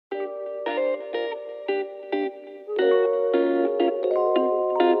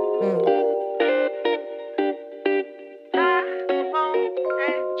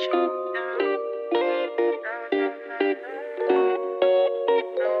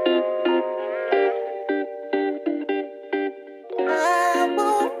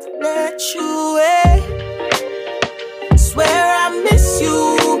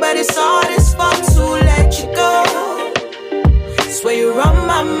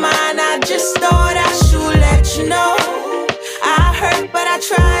just thought I should let you know. I hurt, but I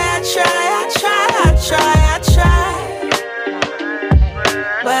try.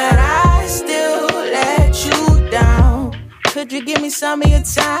 But I still let you down. Could you give me some of your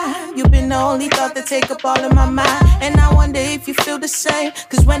time? You've been the only thought to take up all of my mind. And I wonder if you feel the same.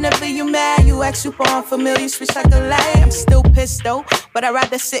 Cause whenever you mad, you act super unfamiliar, switch like a light. I'm still pissed though, but I'd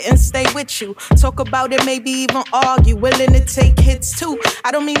rather sit and stay with you. Talk about it, maybe even argue. Willing to take hits too.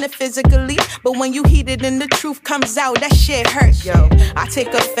 I don't mean it physically, but when you heat it and the truth comes out, that shit hurts, yo. I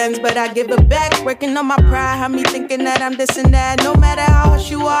take offense, but I give it back. Working on my pride, have me thinking that I'm this and that. No matter how harsh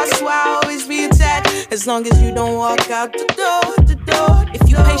you are, so I always be attached. As long as you don't walk out the door. If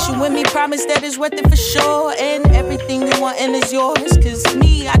you patient with me, promise that it's worth it for sure. And everything you want and is yours. Cause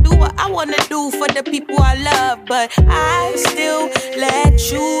me, I do what I wanna do for the people I love. But I still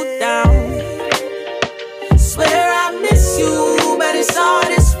let you down. Swear I miss you, but it's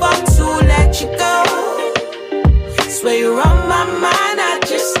hard as fuck to let you go. Swear you're on my mind, I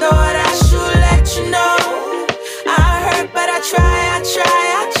just thought I should let you know. I hurt, but I try.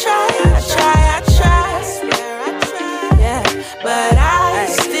 But I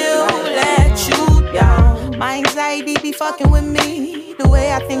still let you down. My anxiety be fucking with me. The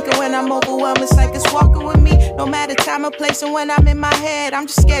way I think of when I'm overwhelmed, it's like it's walking with me. No matter time or place, and when I'm in my head, I'm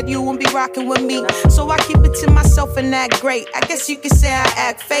just scared you won't be rocking with me. So I keep it to myself and act great. I guess you could say I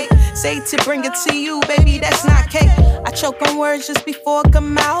act fake. Say to bring it to you, baby, that's not cake. I choke on words just before it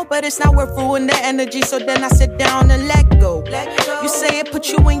come out, but it's not worth ruining the energy. So then I sit down and let go. You say it put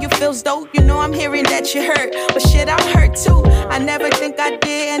you in your feels dope. You know I'm hearing that you hurt, but shit, I'm hurt too. I never think I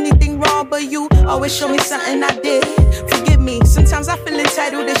did anything wrong, but you always show me something I did. Forgive me, sometimes I feel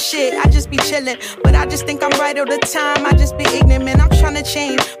entitled to shit. I just be chillin', but I just think I'm right all the time. I just be ignorant, man, I'm trying to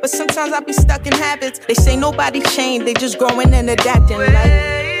change, but sometimes I be stuck in habits. They say nobody changed, they just growing and adapting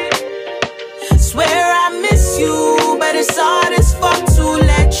like. Swear I miss you, but it's hard as fuck to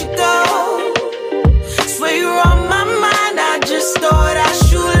let you go. Swear you're on my mind, I just thought I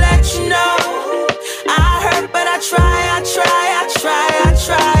should let you know. I hurt, but I try.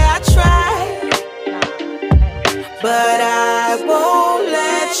 But I won't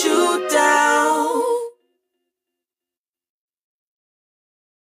let you down.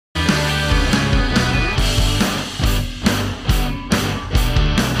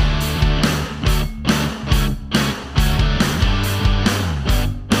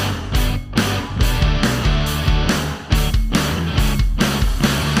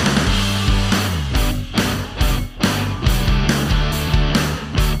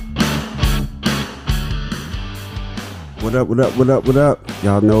 What up?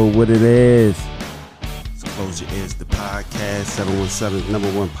 Y'all know what it is. It's Close Your Ears, the podcast, 717's number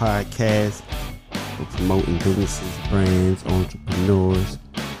one podcast for promoting businesses, brands, entrepreneurs,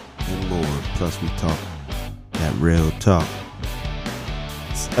 and more. Plus, we talk that real talk.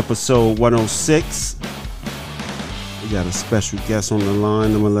 It's episode 106. We got a special guest on the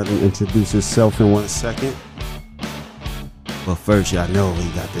line. I'm going to let him introduce himself in 1 second. But first, y'all know he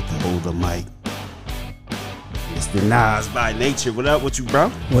got to hold the mic. Mr. Nas by nature. What up with you, bro?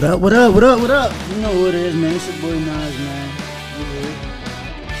 What up? You know what it is, man. It's your boy Nas, man.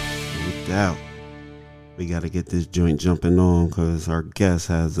 No doubt. We got to get this joint jumping on because our guest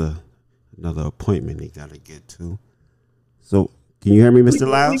has another appointment he got to get to. So, can you hear me, Mr.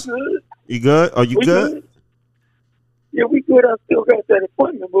 Lyles? You good? Are you good? Yeah, we good. I still got that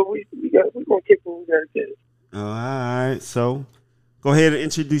appointment, but we're going to kick what we got to get. All right. So, go ahead and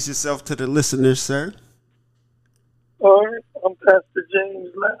introduce yourself to the listeners, sir. All right, I'm Pastor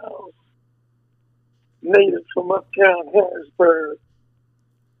James Lyles, native from uptown Harrisburg.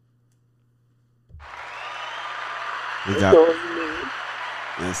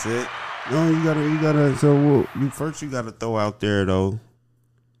 That's it. No, you gotta. So you gotta throw out there though.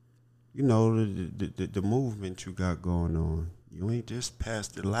 You know the movement you got going on. You ain't just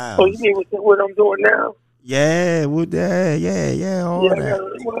Pastor Lyles. Oh, you mean what I'm doing now? Yeah, all that.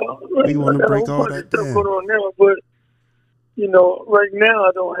 Well, we want to break all that down. Going on now, but. You know, right now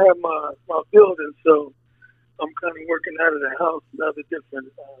I don't have my building, so I'm kind of working out of the house in other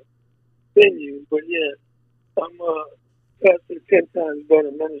different venues. But yeah, I'm pastor 10 Times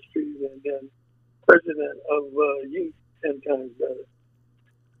Better Ministries and then president of Youth 10 Times Better.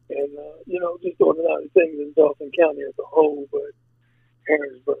 And, just doing a lot of things in Dauphin County as a whole, but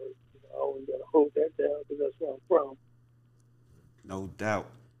Harrisburg, I always got to hold that down because that's where I'm from. No doubt.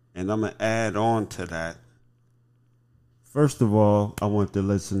 And I'm going to add on to that. First of all, I want the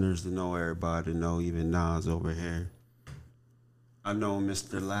listeners to know, everybody to know, even Nas over here. I know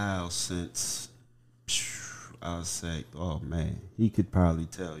Mr. Lyles since, I'll say, oh man, he could probably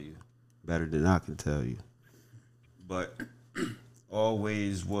tell you. better than I can tell you. But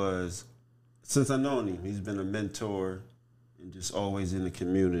always was, since I known him, he's been a mentor and just always in the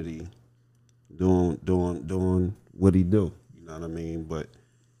community doing what he do. You know what I mean? But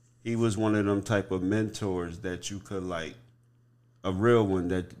he was one of them type of mentors that you could like, a real one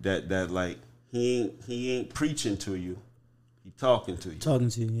that like he ain't preaching to you. He talking to you. Talking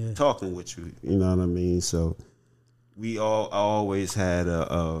to you, yeah. Talking with you. You know what I mean? So we always had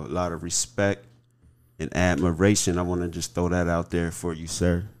a lot of respect and admiration. I want to just throw that out there for you,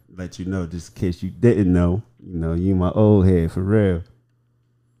 sir. Let you know, just in case you didn't know. You know, you my old head for real.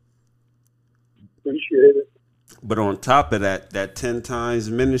 Appreciate it. But on top of that 10 times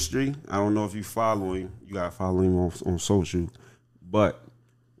ministry, I don't know if you follow him. You got to follow him on social. But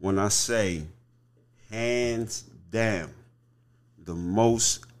when I say hands down, the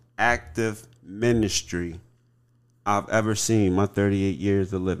most active ministry I've ever seen my 38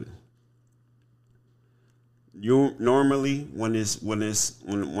 years of living. You normally when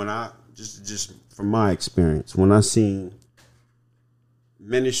I just from my experience, when I seen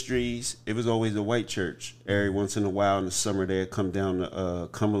ministries, it was always a white church. Every once in a while in the summer they'd come down to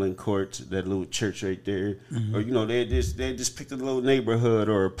Cumberland Court, that little church right there. Mm-hmm. Or, you know, they'd just pick a little neighborhood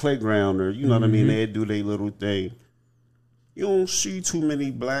or a playground, or, you know what I mean? They'd do their little thing. You don't see too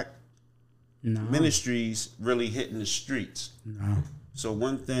many black ministries really hitting the streets. No. So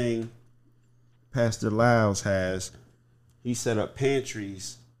one thing Pastor Lyles has, he set up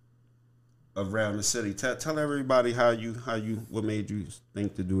pantries around the city. Tell everybody what made you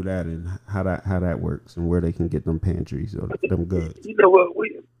think to do that, and how that works, and where they can get them pantries or them goods. You know what,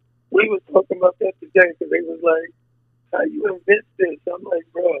 we was talking about that today, because they was like, how you invent this? I'm like,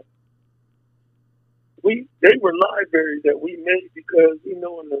 bro, they were libraries that we made because, you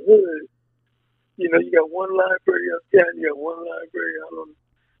know, in the hood, you know, you got one library uptown, you got one library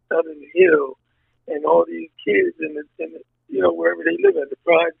out in the hill, and all these kids in the you know, wherever they live at, the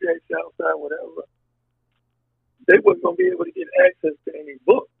projects, outside, whatever, they wasn't going to be able to get access to any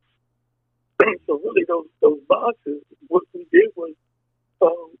books. So really, those boxes, what we did was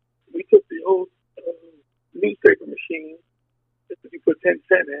we took the old newspaper machine that you put 10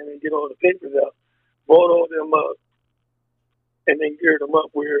 cents in and get all the papers out, bought all them up, and then geared them up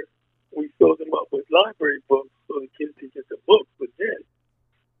where we filled them up with library books so the kids could get the books. But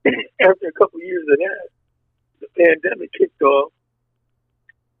then, after a couple of years of that, the pandemic kicked off,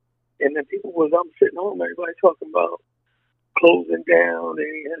 and then I'm sitting home, everybody talking about closing down. They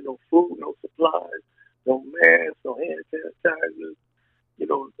ain't had no food, no supplies, no masks, no hand sanitizers, you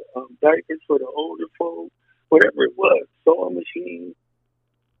know, diapers for the older folks, whatever it was, sewing machines.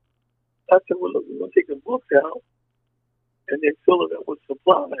 I said, well, look, we're going to take the books out and then fill it up with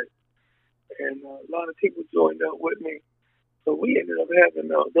supplies. And a lot of people joined up with me. So we ended up having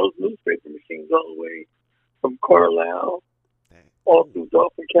those newspaper machines all the way from Carlisle, all through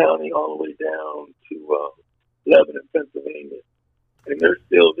Dauphin County, all the way down to Lebanon, Pennsylvania, and they're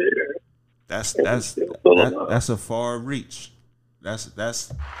still there. That's a far reach. That's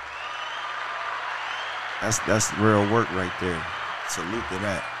real work right there. Salute to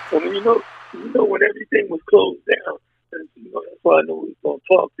that. And you know, when everything was closed down, and, you know, that's why I know we was going to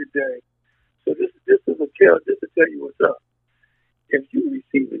talk today. So this is just to tell you what's up. If you're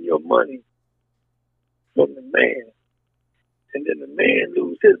receiving your money from the man, and then the man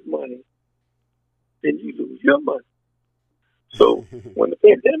lose his money, then you lose your money. So when the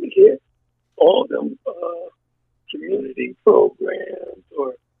pandemic hit, all them community programs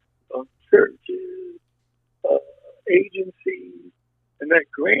or churches, agencies, and that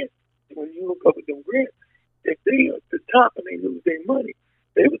grant, when you look up at them grants, if they are at the top and they lose their money,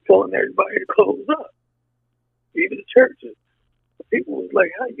 they were telling everybody to close up, even the churches. People was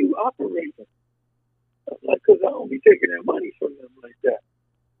like, how you operating? I'm like, because I don't be taking that money from them like that.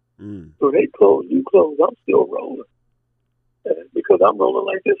 So they close, you close, I'm still rolling. Because I'm rolling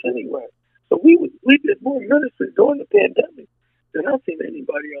like this anyway. So we did more ministry during the pandemic than I've seen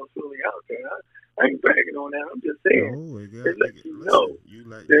anybody else really out there. I ain't bragging on that. I'm just saying, it lets you know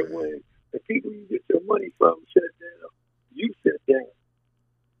that when the people you get your money from shut down, you shut down.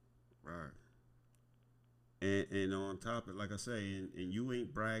 Right. And on top of it, like I say, and you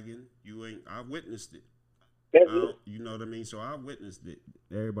ain't bragging, I witnessed it. You know what I mean? So I witnessed it.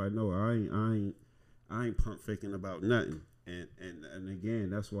 Everybody know I ain't pump faking about nothing. And again,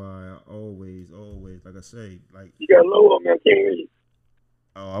 that's why I always, like I say, like, you got low on me, I can't hear you.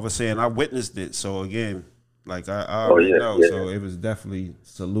 Oh, I was saying I witnessed it. So again, like I already know. Yeah. So it was definitely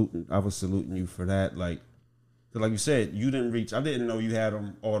saluting. I was saluting you for that. Like you said, you didn't reach. I didn't know you had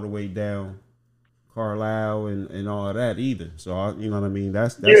them all the way down Carlisle and all that either. So you know what I mean.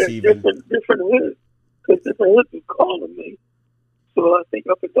 That's Yeah, even different hoods. Because different hoods was calling me. So I think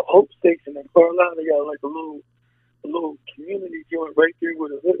up at the Hope Station in Carlisle, they got like a little community joint right there where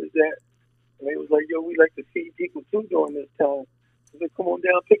the hood is at. And they was like, yo, we like to feed people too during this time. I said, come on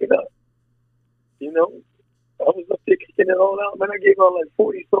down, pick it up. You know, I was up there kicking it all out. Man, I gave out like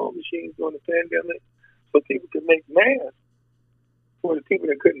 40 sewing machines during the pandemic so people could make masks for the people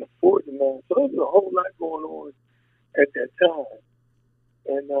that couldn't afford the masks. So there was a whole lot going on at that time.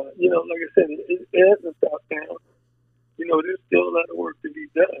 And, you know, like I said, it hasn't stopped down. You know, there's still a lot of work to be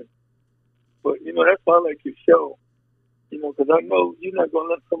done. But, you know, that's why I like your show. You know, because I know you're not going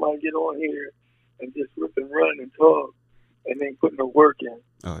to let somebody get on here and just rip and run and talk and then put no work in.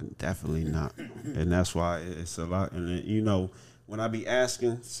 Oh, definitely not. And that's why it's a lot. And, you know, when I be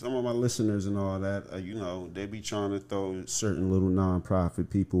asking some of my listeners and all that, you know, they be trying to throw certain little nonprofit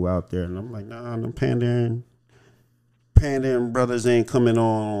people out there. And I'm like, nah, them pandering brothers ain't coming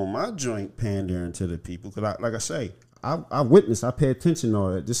on my joint pandering to the people. Because, like I say, I witness, I pay attention to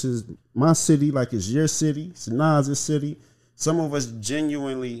all that. This is my city like it's your city. It's Nas's city. Some of us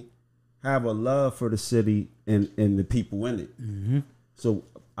genuinely have a love for the city and the people in it. Mm-hmm. So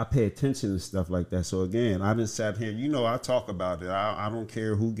I pay attention to stuff like that. So again, I just sat here. You know, I talk about it. I don't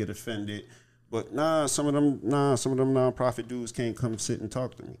care who get offended. But some of them nonprofit dudes can't come sit and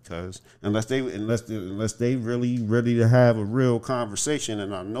talk to me because unless they really ready to have a real conversation,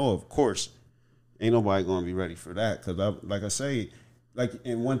 and I know of course ain't nobody gonna be ready for that because like I say,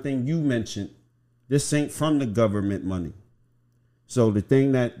 and one thing you mentioned, this ain't from the government money. So the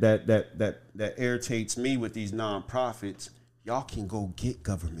thing that irritates me with these nonprofits, y'all can go get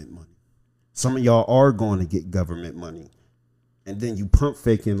government money. Some of y'all are going to get government money. And then you pump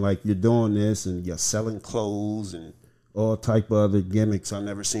faking like you're doing this and you're selling clothes and all type of other gimmicks I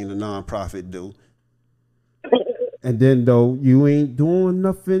never seen a nonprofit do. And then though you ain't doing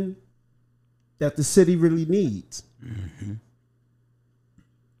nothing that the city really needs. Mm-hmm.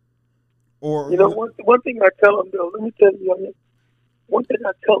 Or you know, one thing I tell them though, let me tell you, one thing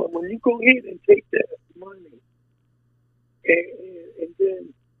I tell them, when you go ahead and take that money and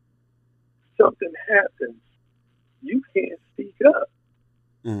then something happens, you can't speak up.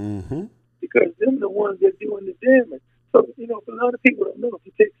 Mm-hmm. Because them the ones that doing the damage. So, you know, a lot of people don't know if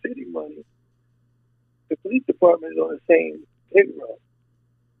you take city money, the police department is on the same payroll.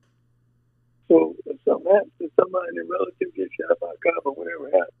 So if something happens to somebody and their relative gets shot by a cop or whatever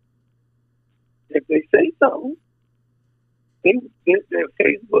happens, if they say something, their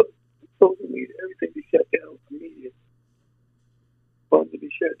Facebook, social media, everything be shut down immediately. Funds will be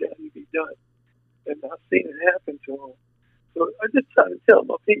shut down, you'll be done. And I've seen it happen to them. So I just try to tell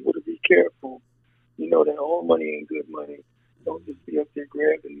my people to be careful. You know that all money ain't good money. Don't just be up there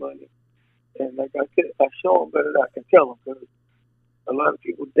grabbing money. And like I said, I show them better than I can tell them because a lot of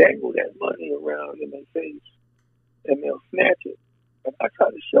people dangle that money around in their face and they'll snatch it. And I try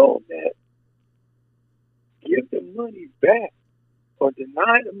to show them that give the money back or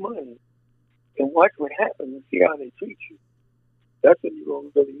deny the money and watch what happens and see how they treat you. That's when you're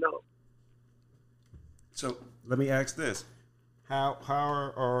going to really know. So let me ask this: How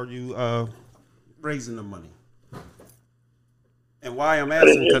are you raising the money? And why I'm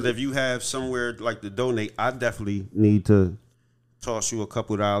asking, because if you have somewhere like to donate, I definitely need to toss you a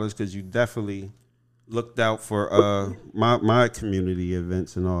couple $, because you definitely looked out for my community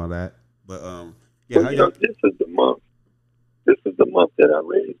events and all that. But yeah, well, you know, this is the month. This is the month that I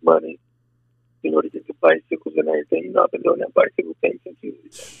raise money, you know, to get the bicycles and everything. You know, I've been doing that bicycle thing since you.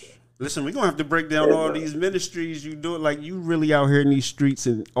 Listen, we're going to have to break down all these ministries you do. Like, you really out here in these streets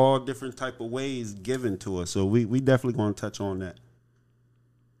in all different type of ways given to us. So we definitely going to touch on that.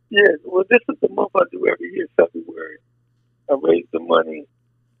 Yeah, well, this is the month I do every year, February. I raise the money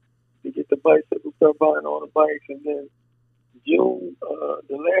to get the bicycles, start buying all the bikes. And then June,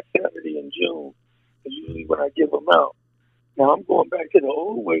 the last Saturday in June is usually when I give them out. Now, I'm going back to the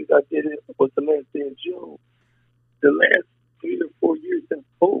old ways I did it, was the last day of June. The last 3 or 4 years since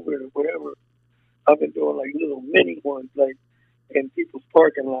COVID or whatever, I've been doing like little mini ones, like in people's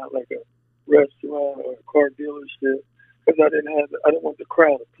parking lot, like a restaurant or a car dealership, because I didn't want the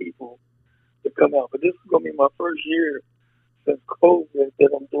crowd of people to come out. But this is going to be my first year since COVID that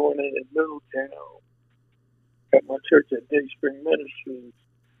I'm doing it in Middletown at my church at Day Spring Ministries.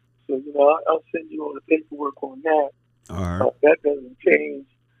 So, you know, I'll send you all the paperwork on that. All right. That doesn't change.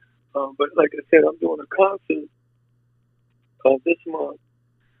 But like I said, I'm doing a concert this month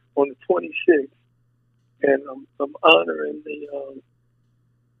on the 26th, and I'm honoring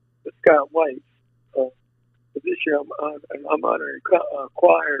the Scott Whites. But this year I'm honoring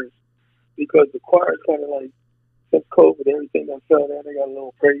choirs, because the choir's kind of like, since COVID, everything I fell down, they got a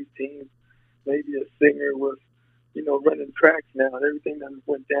little praise team, maybe a singer was, running tracks now, and everything that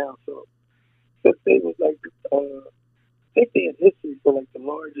went down. So since they was like, I think they in history for like the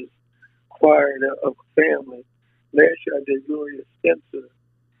largest choir of a family. Last year I did Gloria Spencer.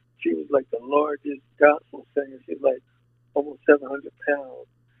 She was like the largest gospel singer. She's like almost 700 pounds.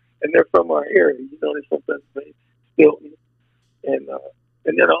 And they're from our area. They're from Pennsylvania, Stilton. And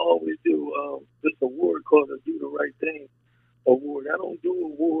then I always do this award called the Do the Right Thing award. I don't do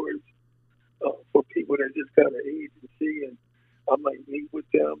awards for people that just got an agency and I might meet with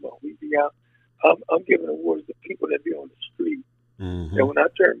them or we be out. I'm giving awards to people that be on the street. Mm-hmm. And when I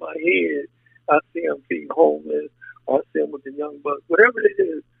turn my head, I see them being homeless. I see them with the young bucks. Whatever it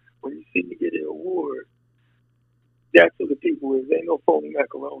is, when you see me get an award, that's who the people is. Ain't no phony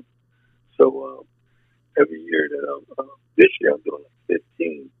macaroni. So every year that this year I'm doing like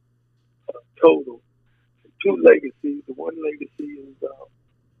 15 total. 2 legacies. The one legacy is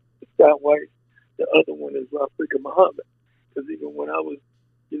Scott White. The other one is Rafika Muhammad. Because even when I was,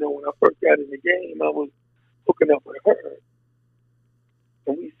 when I first got in the game, I was hooking up with her.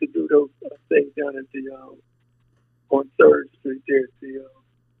 And we used to do those things down at the, on 3rd Street there at the,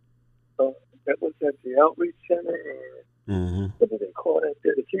 that was at the Outreach Center, or what do they call that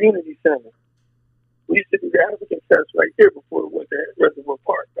there? The Community Center. We used to do the African Fest right there before it went to Reservoir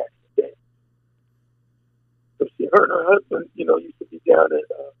Park back in the day. So her and her husband, used to be down at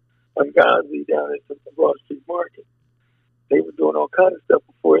Ungazi, down at the Broad Street Market. They were doing all kinds of stuff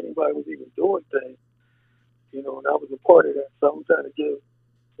before anybody was even doing things, and I was a part of that. So I'm trying to give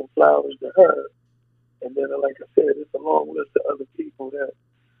some flowers to her. And then, like I said, it's a long list of other people that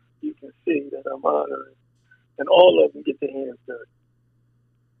you can see that I'm honoring. And all of them get their hands dirty.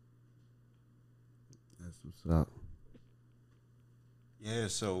 That's what's up. Yeah,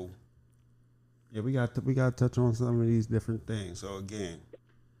 so we got to touch on some of these different things. So again,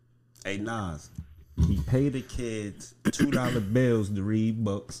 hey Nas, he paid the kids $2 bills to read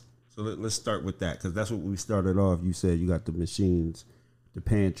books. So let's start with that, because that's what we started off. You said you got the machines, the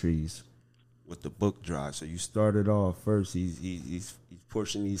pantries, with the book drive. So you started off first. He's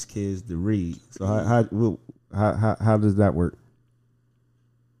pushing these kids to read. So how does that work?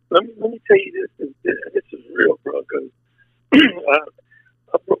 Let me tell you this. This is real, bro. Because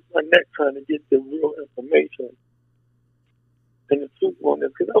I broke my neck trying to get the real information and the truth on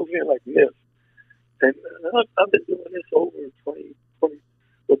this, because I was hearing like myths. And I've been doing this over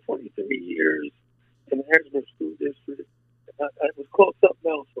 23 years in the Harrisburg School District. It was called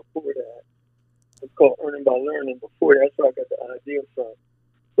something else before that. It was called Earning by Learning before that. That's where I got the idea from.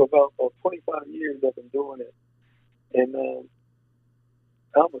 So about 25 years I've been doing it. And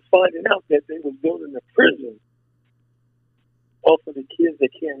I was finding out that they was building a prison off of the kids that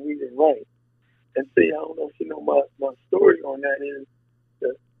can't read and write. And see, I don't know if you know my story on that is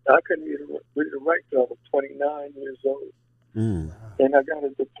that I couldn't read and write till I was 29 years old. Mm. And I got a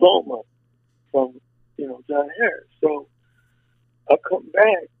diploma from, John Harris. So I come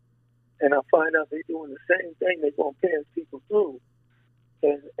back and I find out they're doing the same thing. They're going to pass people through.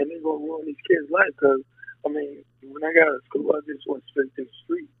 And they're going to ruin these kids' lives. Because, when I got out of school, I just went straight to the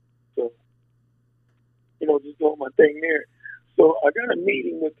street. So, just doing my thing there. So I got a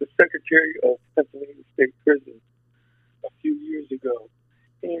meeting with the Secretary of Pennsylvania State Prison a few years ago.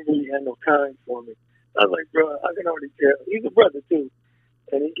 He didn't really have no time for me. I was like, bro, I can already tell. He's a brother, too.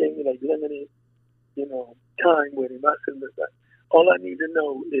 And he gave me, like, limited, time with him. I said, listen, all I need to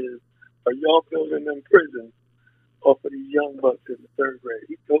know is, are y'all building them prisons off of these young bucks in the 3rd grade?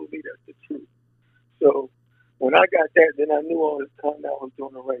 He told me that's the truth. So when I got that, then I knew all this time I was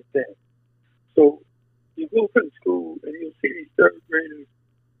doing the right thing. So you go to the school and you'll see these 3rd graders,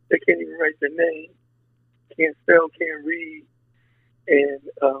 they can't even write their name, can't spell, can't read. And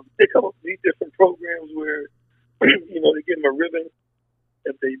they come up with these different programs where, they give them a ribbon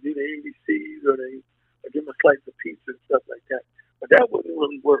if they do the ABCs, or they give them a slice of pizza and stuff like that. But that wasn't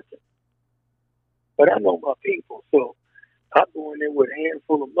really working. But I know my people, so I go in there with a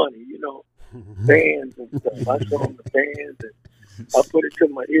handful of money, bands and stuff. I show them the bands, and I put it to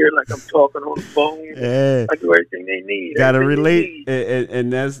my ear like I'm talking on the phone. Yeah. I do everything they need. Gotta relate,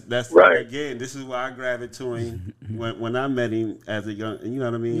 and that's right. Again, this is why I gravitated to him when I met him as a young. You know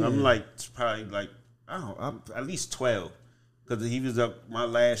what I mean? Yeah. I'm like probably like I'm at least 12, because he was up my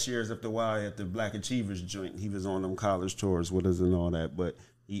last years up the Y at the Black Achievers joint. He was on them college tours with us and all that, but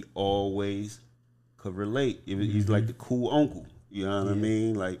he always could relate. He's like the cool uncle. You know what I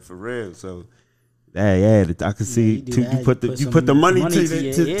mean? Like, for real. So Yeah, I can see you put the money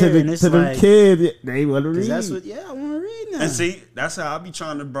to them kids. They want to read. I want to read now. And see, that's how I be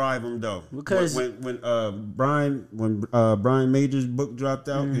trying to bribe them though. Because when Brian Major's book dropped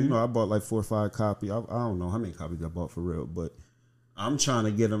out, I bought like 4 or 5 copies. I don't know how many copies I bought for real, but I'm trying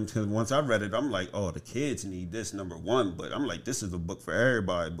to get them to. Once I read it, I'm like, oh, the kids need this number one. But I'm like, this is a book for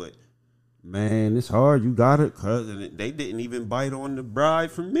everybody. But man, it's hard. You got it, cause they didn't even bite on the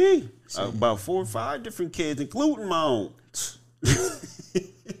bribe from me. About 4 or 5 different kids, including my own.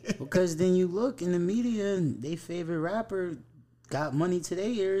 Because then you look in the media, and they favorite rapper got money to their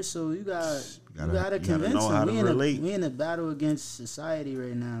ears, so you gotta convince them. We in a battle against society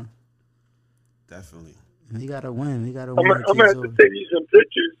right now. Definitely. We gotta win. We gotta I'm win. gonna have to send you some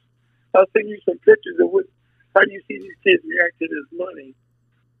pictures. I'll send you some pictures of how you see these kids react to this money.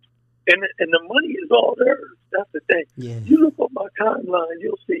 And the money is all theirs. That's the thing. Yeah. You look on my timeline,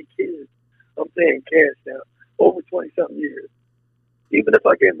 you'll see kids I'm paying cash now over 20-something years. Even if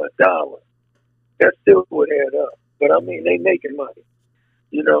I gave them $1, that still would add up. But I mean, they making money.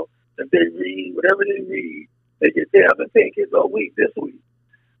 You know, if they read, whatever they read, they get there. I've been paying kids all week this week.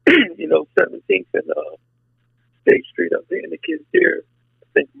 17th and State Street, I'm paying the kids there. I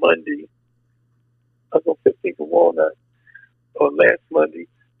think Monday. I was on 15th of Walnut, or last Monday,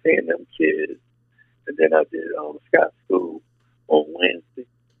 paying them kids. And then I did Scott School on Wednesday,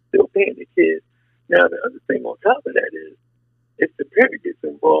 still paying the kids. Now, the other thing on top of that is, if the parent gets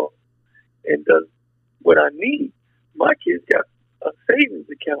involved and does what I need, my kids got a savings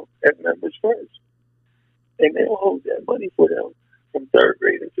account at Members First. And they'll hold that money for them from 3rd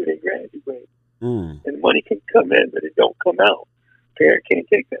grade until they graduate. And money can come in, but it don't come out. Parent can't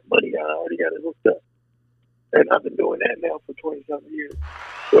take that money out. I already got it hooked up. And I've been doing that now for 20-something years.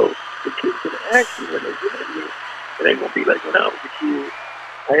 So the kids can actually, when they get in here, it ain't going to be like when I was a kid.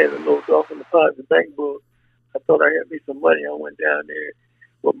 I had a little off in the deposit bank book. I thought I had me some money. I went down there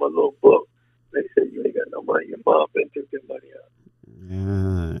with my little book. They said, you ain't got no money. Your mom been took that money out.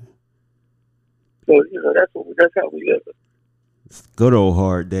 Yeah. So, that's how we live. It's good old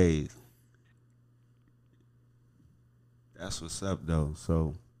hard days. That's what's up, though.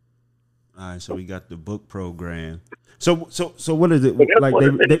 So, all right. So we got the book program. So what is it? But that's one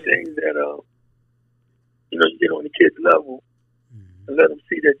of the many things that you get on the kids' level and let them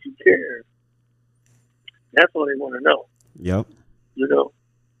see that you care. That's all they want to know. Yep.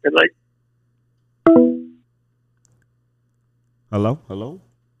 And like. Hello.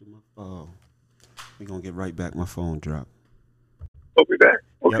 We're gonna get right back. My phone dropped. Oh, we back.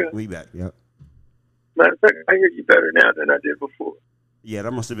 Okay. Yep, we back. Yep. Matter of fact, I hear you better now than I did before. Yeah,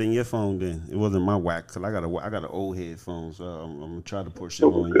 that must have been your phone then. It wasn't my whack, because I got an old headphone, so I'm gonna try to push it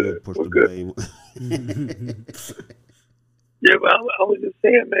on you. Push the blame. Yeah, but I was just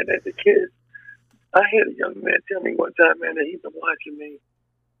saying, man, that the kids. I had a young man tell me one time, man, that he's been watching me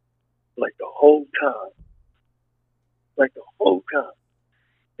like the whole time.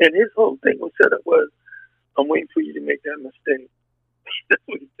 And his whole thing was set up was, I'm waiting for you to make that mistake. That's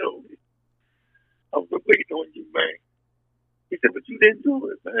what he told me. I'm waiting on you, man. He said, but you didn't do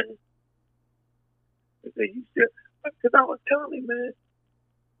it, man. I said, you still, because I was telling him, man,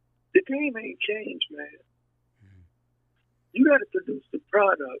 the game ain't changed, man. You got to produce the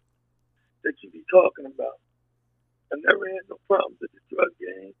product that you be talking about. I never had no problems with the drug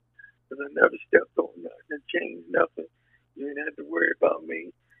game because I never stepped on nothing and changed nothing. You didn't have to worry about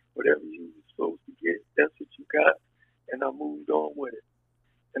me. Whatever you were supposed to get, that's what you got. And I moved on with it.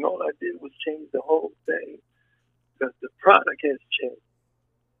 And all I did was change the whole thing because the product has changed,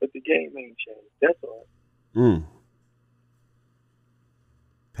 but the game ain't changed. That's all.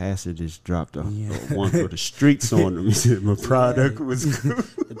 Passages dropped a one for the streets on them. He said my product was good.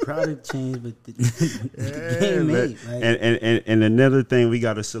 The product changed, but the game made. Like, and another thing we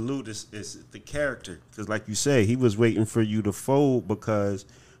got to salute is the character, because like you said, he was waiting for you to fold, because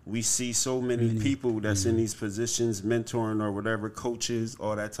we see so many people that's in these positions, mentoring or whatever, coaches,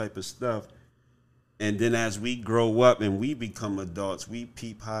 all that type of stuff. And then as we grow up and we become adults, we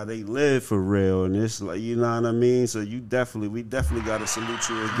peep how they live for real. And it's like, you know what I mean? So we definitely got to salute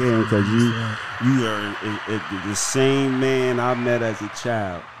you again, because you are the same man I met as a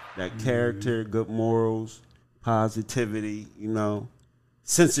child. That character, good morals, positivity,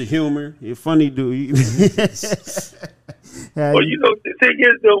 sense of humor. You're a funny dude. Well, the thing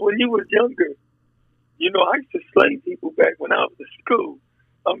is, though, when you was younger, I used to slay people back when I was in school.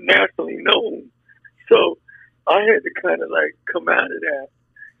 I'm nationally known. So I had to kind of like come out of that,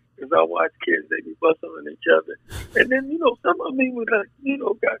 because I watched kids, they be busting on each other. And then, some of them even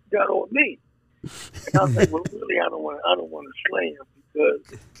got on me. And I was like, well, really, I don't want to slay him,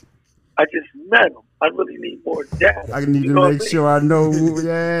 because I just met him. I really need more data. I need to make sure I know.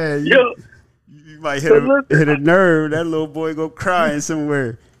 Yeah. You might hit a nerve. That little boy go crying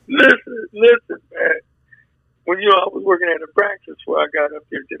somewhere. Listen, man. When I was working at a practice where I got up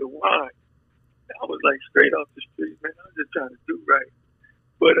there to the wine, I was like straight off the street, man. I was just trying to do right.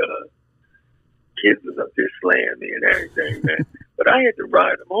 But kids was up there slaying me and everything, man. But I had to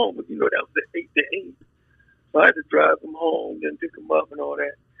ride them home. That was the 8 to 8. So I had to drive them home, then pick them up and all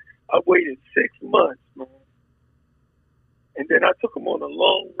that. I waited 6 months, man. And then I took them on a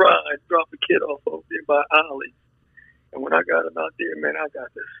long ride, dropped a kid off over there by Ollie. And when I got him out there, man, I got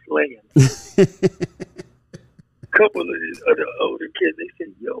to slaying. A couple of the other older kids, they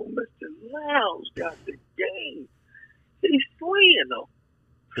said, yo, Mr. Lyles got the game. He's slaying them.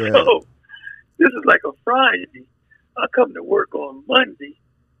 Yeah. So this is like a Friday. I come to work on Monday.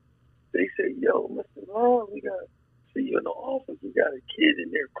 They say, yo, Mr. Lyles, we got to see you in the office. We got a kid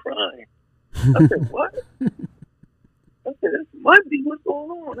in there crying. I said, what? I said, it's Monday. What's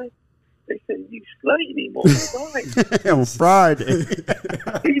going on? They said, you slayed him on Friday. On Friday.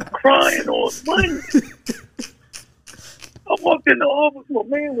 He's crying on Monday. I walked in the office. My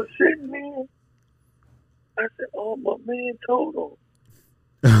man was sitting there. I said, oh, my man told him.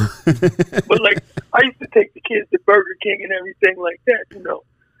 But, like, I used to take the kids to Burger King and everything like that,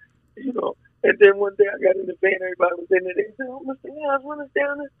 And then one day I got in the van, everybody was in there. They said, oh, Mr. Lyles, run us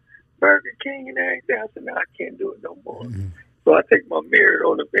down to Burger King and everything. I said, no, I can't do it no more. Mm-hmm. So I take my mirror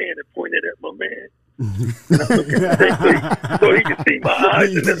on the van and point it at my man. And I'm looking at him so he can see my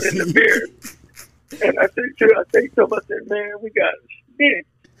eyes in the mirror. And I say to him, I said, man, we got a snitch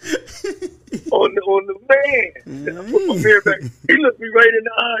on the van. And I put my mirror back. He looked me right in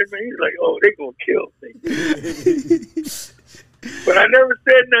the eye, man. He's like, oh, they gonna kill me. But I never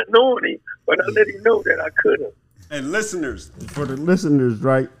said nothing on him, but I let him know that I could have. And listeners, for the listeners,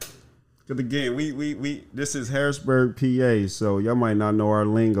 right? Because again, we this is Harrisburg, PA, so y'all might not know our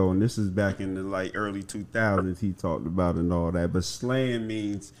lingo, and this is back in the early 2000s he talked about and all that. But slaying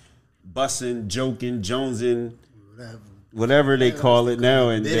means bussing, joking, jonesing, whatever they call it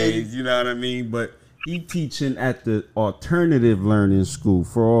nowadays. You know what I mean? But he teaching at the alternative learning school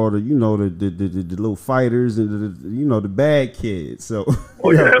for all the the little fighters and the bad kids. So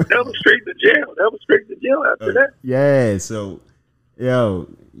oh yeah, that was straight to jail. That was straight to jail after that. Yeah, so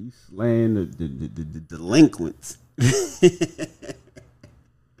he's slaying the delinquents. And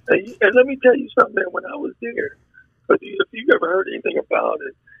let me tell you something, man. When I was there, if you've ever heard anything about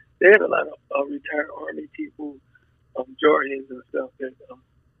it, they had a lot of retired Army people, Jordans and stuff that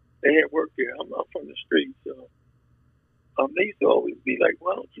they had worked there. I'm from the street, so they used to always be like,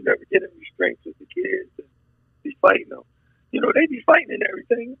 why don't you never get in restraints with the kids and be fighting them? They be fighting and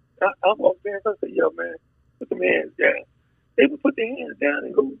everything. I walk there and I say, yo, man, put them hands down. They would put their hands down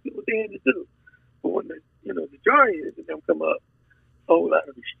and go do what they had to do. But when the Jordans and them come up, a whole lot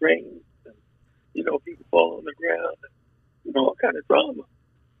of restraints and, people fall on the ground and, all kind of drama.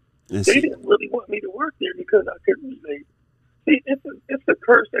 They didn't really want me to work there because I couldn't relate. See, it's a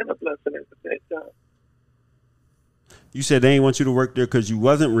curse and a blessing at the same time. You said they didn't want you to work there because you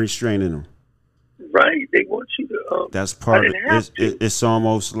wasn't restraining them. Right. They want you to. That's part of it. It's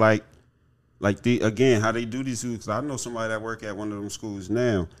almost like how they do these schools. I know somebody that work at one of them schools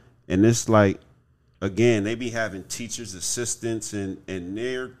now, and it's like, again, they be having teachers, assistants, and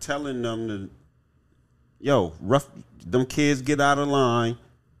they're telling them to, them kids get out of line.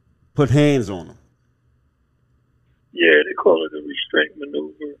 Put hands on them. Yeah, they call it a restraint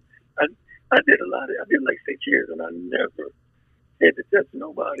maneuver. I did like 6 years, and I never had to touch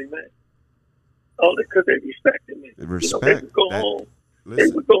nobody, man. All because they respected me. They would go home. Listen.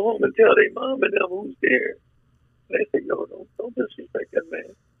 They would go home and tell their mom and them who's there. They say, yo, don't disrespect that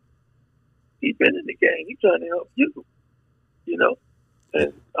man. He's been in the game. He's trying to help you.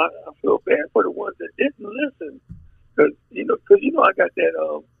 And I feel bad for the ones that didn't listen, because I got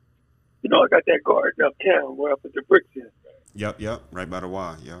that I got that garden uptown where I put the bricks in. Right? Yep, right by the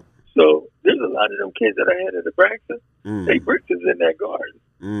Y. Yep. So there's a lot of them kids that I had at the Braxton. They bricks is in that garden.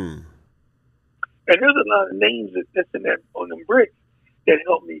 And there's a lot of names that's in that on them bricks that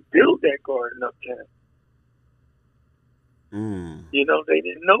helped me build that garden uptown. They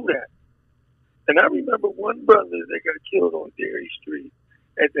didn't know that. And I remember one brother that got killed on Dairy Street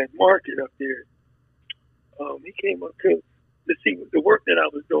at that market up there. He came up to see the work that I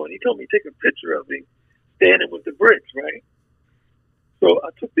was doing. He told me to take a picture of him standing with the bricks, right? So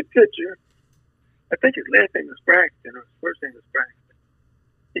I took the picture. I think his last name was Braxton, or his first name was Braxton.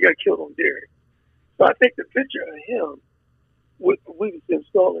 He got killed on Dairy. So I take the picture of him. We was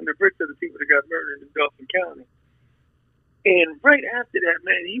installing the bricks of the people that got murdered in Dauphin County. And right after that,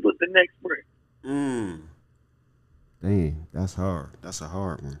 man, he was the next brick. Dang, that's hard. That's a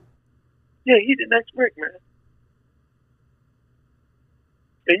hard one. Yeah, he's the next brick, man.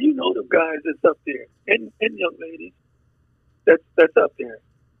 And you know the guys that's up there, and young ladies that's up there.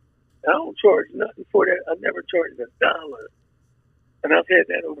 I don't charge nothing for that. I never charged $1. And I've had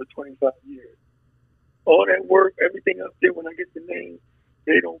that over 25 years. All that work, everything up there, when I get the name,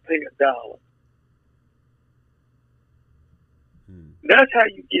 they don't pay $1. That's how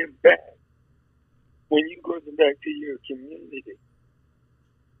you give back when you go back to your community.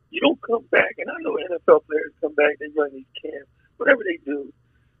 You don't come back, and I know NFL players come back, they run these camps, whatever they do,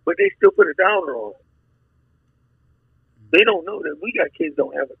 but they still put $1 on it. They don't know that we got kids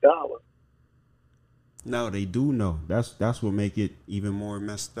don't have $1. No, they do know. That's what make it even more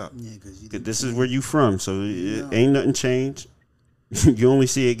messed up. Yeah, because this is where you from, so it ain't nothing changed. You only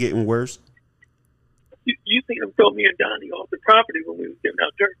see it getting worse. You seen them throw me and Donnie off the property when we was giving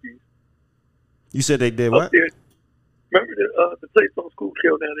out turkeys. You said they did what? There. Remember the place on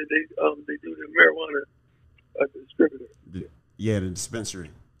Schoolkill now that they do the marijuana distributor. Yeah, the dispensary.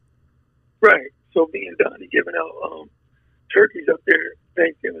 Right. So me and Donnie giving out turkeys up there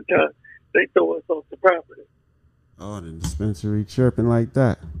Thanksgiving time. They throw us off the property. Oh, the dispensary chirping like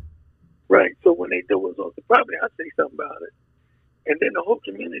that. Right. So when they throw us off the property, I say something about it, and then the whole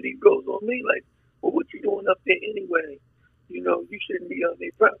community goes on me like, "Well, what you doing up there anyway? You know, you shouldn't be on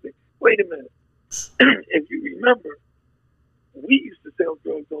their property." Wait a minute. If you remember, we used to sell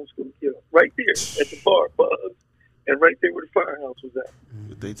drugs on Schoolkill, right there at the bar, Bugs, and right there where the firehouse was at.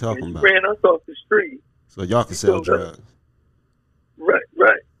 What they talking about? Ran us off the street. So y'all can sell drugs. Right.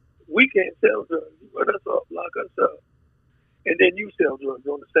 We can't sell drugs. You run us off, lock us up, and then you sell drugs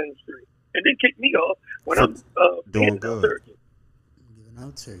on the same street, and then kick me off when I'm doing good. Giving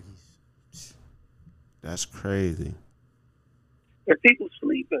out turkeys. That's crazy. And people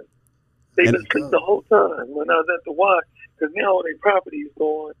sleeping. They've been sleeping the whole time when I was at the Y, because now all their property is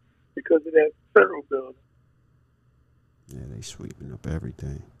gone because of that federal building. Yeah, they sweeping up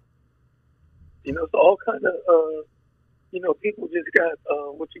everything. You know, it's all kind of, people just got,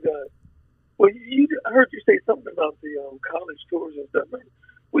 what you got. Well, I heard you say something about the college tours and stuff. Remember?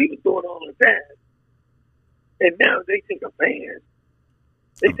 We was doing all of that. And now they take a van.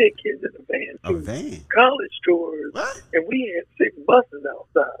 They take kids in a van to college tours. What? And we had 6 buses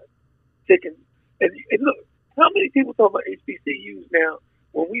outside. And look, how many people talk about HBCUs now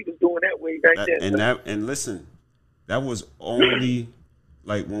when we was doing that way back then? And listen, that was only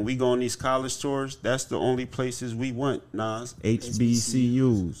like when we go on these college tours. That's the only places we went. Nas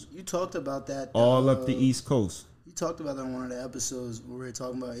HBCUs. You talked about that all up the East Coast. You talked about that in one of the episodes where we were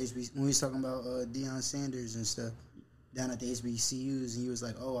talking about when we was talking about Deion Sanders and stuff down at the HBCUs, and he was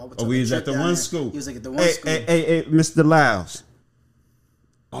like, we was at the one school. He was like at the one school. Hey, Mr. Lyles.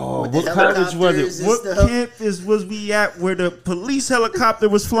 Oh, what college was it? What campus was we at where the police helicopter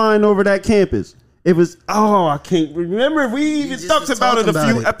was flying over that campus? It was, I can't remember. We even talked about it a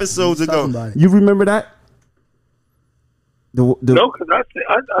few episodes ago. You remember that? No, because I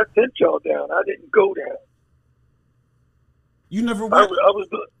sent y'all down. I didn't go down. You never went? I was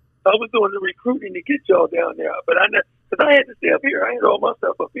doing the recruiting to get y'all down there, but because I had to stay up here. I had all my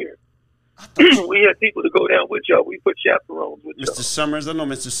stuff up here. We had people to go down with y'all. We put chaperones with y'all. Mr. Summers, I know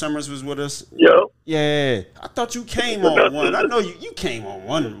Mr. Summers was with us. Yeah. I thought you came on one. I know you came on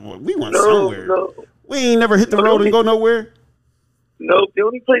one. We went somewhere. No. We ain't never hit the road and go nowhere. No, the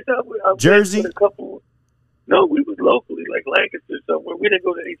only place I Jersey. Went a couple. No, we was locally, like Lancaster somewhere. We didn't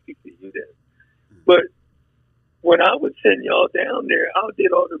go to HBCU then. But when I would send y'all down there, I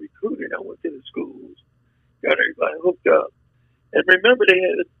did all the recruiting. I went to the schools, got everybody hooked up. And remember, they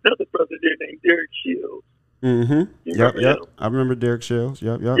had another brother there named Derek Shields. Mm-hmm. Yep. I remember Derek Shields.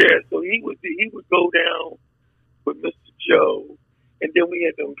 Yep. Yeah, so he would go down with Mr. Joe, and then we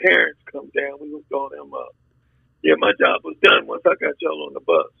had them parents come down. We would call them up. Yeah, my job was done once I got y'all on the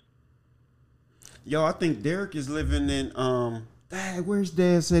bus. Yo, I think Derek is living in where's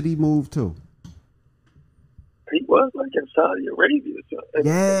Dad said he moved to? He was like in Saudi Arabia.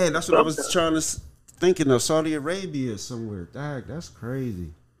 Yeah, that's what I was thinking of, Saudi Arabia somewhere. Dang, that's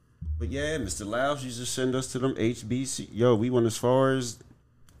crazy. But yeah, Mr. Lyles used to send us to them HBC. Yo, we went as far as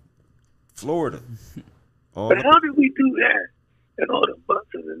Florida. But how did we do that? And all the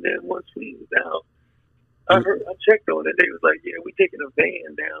buses, and then once we was out, I checked on it. They was like, "Yeah, we taking a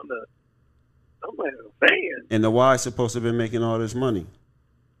van down the." I'm like, "A van?" And the Y supposed to have been making all this money.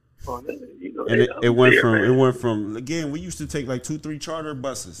 Oh, you know, and it went from again. We used to take like 2-3 charter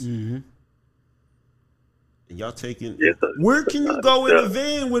buses. Mm-hmm. And y'all taking where can you go in a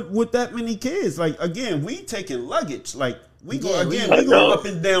van with that many kids? Like again, we taking luggage. Like We going up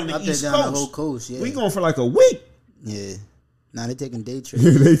and down the East Coast. The whole coast. Yeah. We going for like a week. Yeah. Now they taking day trips.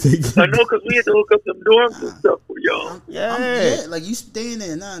 I know, because we had to hook up them dorms and stuff for y'all. Yeah, like you staying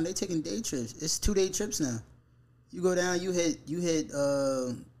there. Nah, they taking day trips. It's 2-day trips now. You go down, you hit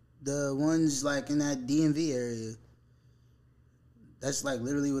the ones like in that DMV area. That's like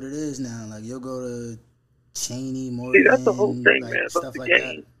literally what it is now. Like you'll go to Cheney, Morgan. See, that's the whole thing, like, man. About the like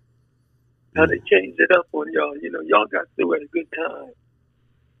game. How they changed it up on y'all. You know, y'all got through at a good time.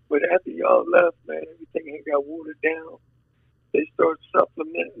 But after y'all left, man, everything had got watered down. They started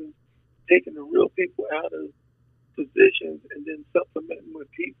supplementing, taking the real people out of positions and then supplementing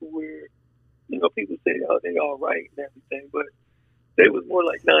with people where, you know, people say, oh, they all right and everything. But they was more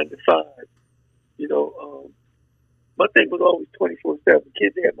like 9 to 5. You know, my thing was always 24/7.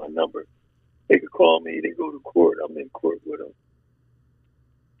 Kids had my number. They could call me. They go to court. I'm in court with them.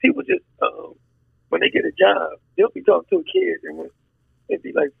 People just, when they get a job, they'll be talking to a kid, and when it'd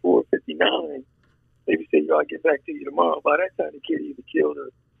be like 4:59, they would say, yo, I'll get back to you tomorrow. By that time, the kid either killed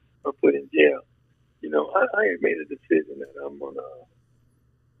or put in jail. You know, I had made a decision that I'm going to,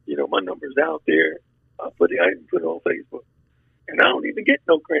 you know, my number's out there. I even put it on Facebook. And I don't even get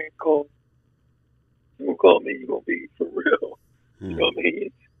no grand call. You gonna call me, you're going to be for real. You know what I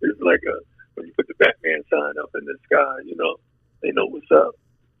mean? It's like when you put the Batman sign up in the sky, you know, they know what's up.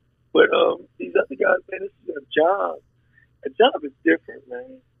 But these other guys, man, this is a job. A job is different,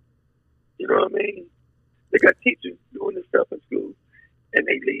 man. You know what I mean? They got teachers doing this stuff in school, and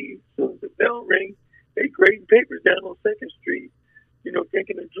they leave. As soon as the bell rings, they grading papers down on 2nd Street, you know,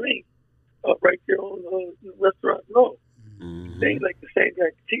 taking a drink right there on the restaurant row. Mm-hmm. They ain't like the same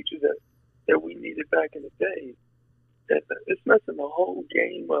type of teachers that we needed back in the day. It's messing the whole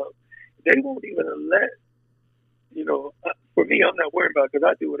game up. They won't even let, you know, for me, I'm not worried about it because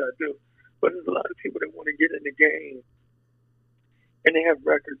I do what I do. But there's a lot of people that want to get in the game, and they have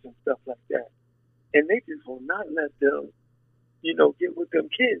records and stuff like that. And they just will not let them, you know, get with them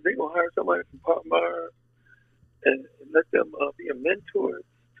kids. They're going to hire somebody from Palmyra and let them be a mentor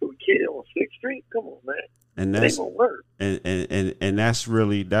to a kid on 6th Street. Come on, man. And that's going to work. And that's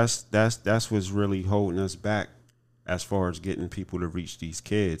really, that's what's really holding us back as far as getting people to reach these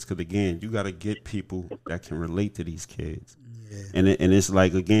kids. Because, again, you got to get people that can relate to these kids. Yeah. And it's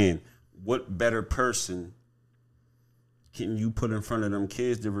like, again, what better person can you put in front of them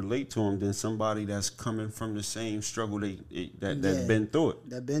kids to relate to them than somebody that's coming from the same struggle that's been through it?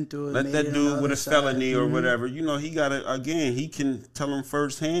 That been through it. Let that dude with a felony or whatever, you know, he got to, again, he can tell them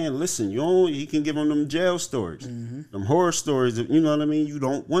firsthand, listen, he can give them jail stories, them horror stories, you know what I mean? You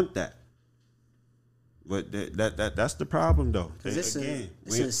don't want that. But that's the problem, though. It's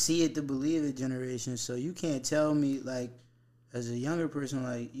a see it to believe it generation, so you can't tell me, like, as a younger person,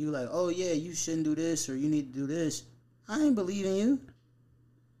 like, you like, oh, yeah, you shouldn't do this or you need to do this. I ain't believing you.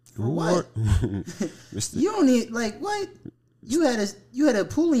 For what? You don't need, like, what? You had a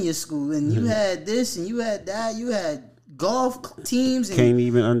pool in your school, and you had this, and you had that. You had golf teams. And can't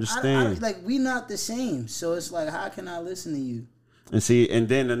even understand. Like, we not the same. So it's like, how can I listen to you? And see, and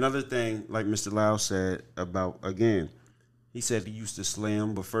then another thing, like Mr. Lyles said about, again, he said he used to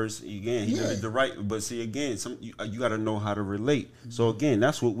slam, but first, again, he did it the right. But see, again, you got to know how to relate. So again,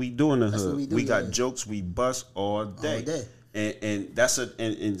 that's what we do in the hood. We got jokes we bust all day. All day. And that's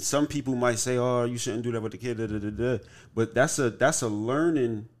and some people might say, oh, you shouldn't do that with the kid. But that's a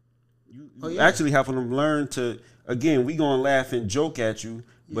learning. You actually helping them learn to. Again, we gonna laugh and joke at you.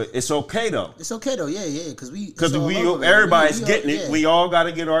 But it's okay though. It's okay though, yeah, because everybody's getting it. We all got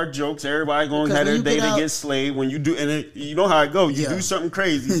to get our jokes. Everybody gonna have their day to get slayed. When you do, and you know how it go. You do something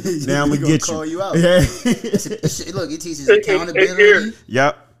crazy, now I'm gonna get call you out. Yeah. Look, it teaches accountability.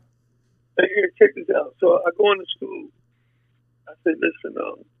 Yep. Hey, here, check this out. So I go into school. I say, listen,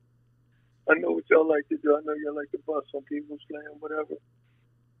 I know what y'all like to do. I know y'all like to bust on people, slam, whatever.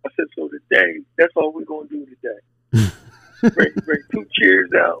 I said, so today, that's all we're gonna do today. Bring 2 chairs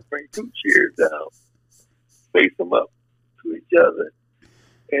out. Face them up to each other.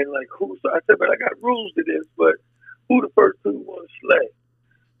 And like, I said, but I got rules to this, but who the first 2 want to slay?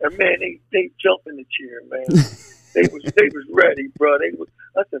 And man, they jump in the chair, man. they was ready, bro.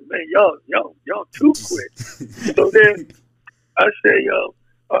 I said, man, y'all too quick. So then I say, all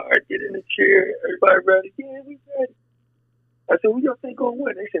right, get in the chair. Everybody ready? Yeah, we ready. I said, who y'all think gonna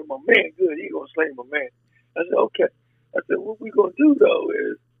win? They said, my man, good. He gonna slay my man. I said, okay. I said, what we gonna do though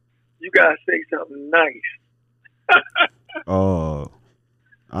is you gotta say something nice. Oh,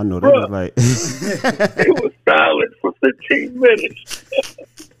 I know that was like it was silent for 15 minutes.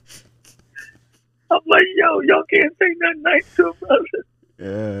 I'm like, y'all can't say nothing nice to a brother.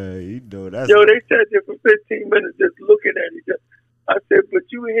 Yeah, you know that's. Yo, they sat there for 15 minutes just looking at each other. I said, but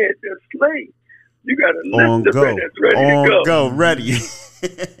you had the slate. You got a on lift go, that's ready on to go. go, ready. It's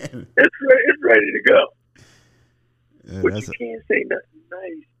ready to go. Yeah, But you can't say nothing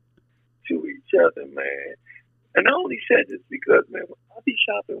nice to each other, man. And I only said this because, man, I'll be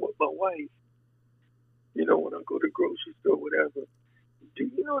shopping with my wife. You know, when I go to the grocery store, whatever. Do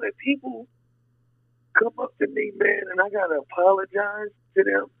you know that people come up to me, man, and I gotta apologize to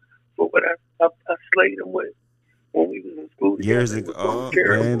them for what I slayed them with when we was in school together? Years ago. Oh,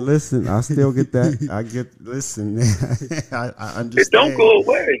 man, listen, I still get that. Listen, I understand. It don't go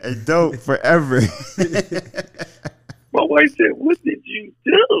away. It don't forever. My wife said, "What did you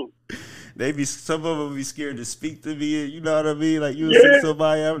do?" Some of them be scared to speak to me. You know what I mean? Like you see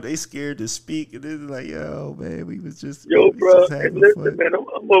somebody out, they scared to speak, and it's like, yo, man, we was just bro. Just and listen, fun. man,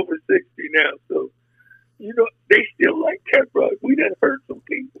 I'm over 60 now, so you know they still like that, bro. We done hurt some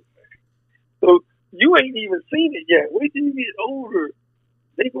people, man. So you ain't even seen it yet. Wait till you get older.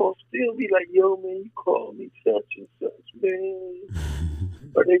 They gonna still be like, yo, man, you called me such and such, man.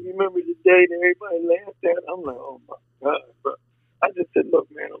 Or they remember the day that everybody laughed at. I'm like, oh my God, bro. I just said, look,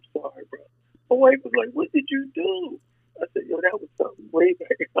 man, I'm sorry, bro. My wife was like, what did you do? I said, yo, that was something way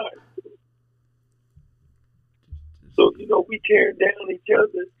back in high school. So, you know, we tearing down each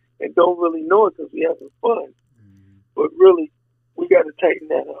other and don't really know it because we having fun. But really, we got to tighten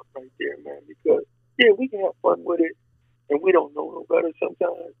that up right there, man, because, yeah, we can have fun with it, and we don't know no better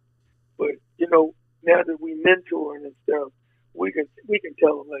sometimes. But, you know, now that we mentoring and stuff, we can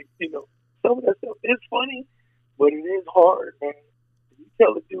tell them, like, you know, some of that stuff is funny, but it is hard, man. You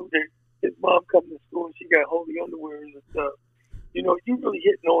tell a dude that his mom come to school and she got holy underwear and stuff, you know, you really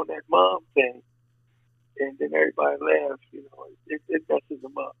hitting on that mom thing, and then everybody laughs, you know, it messes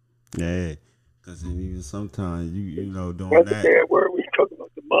them up. Yeah, because even sometimes, you know, doing That's that. That's a bad word when you talk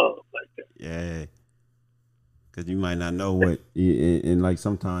about the mom like that. Yeah. Because you might not know what, and like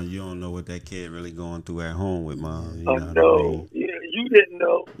sometimes you don't know what that kid really going through at home with mom. You know I know. What I mean? Yeah, you didn't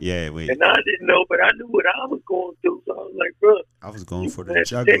know. Yeah, wait. And I didn't know, but I knew what I was going through. So I was like, bro. I was going for the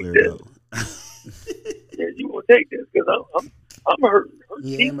jugular, though. Yeah, you want to take this because I'm hurting.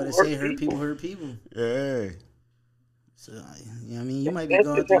 Yeah, but they say hurt people. Yeah. So, you know, I mean, you might be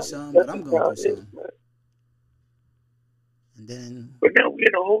going through something, but I'm going through something. And then. But now we're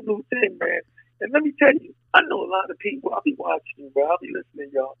in a whole new thing, man. And let me tell you, I know a lot of people. I'll be watching you, bro. I'll be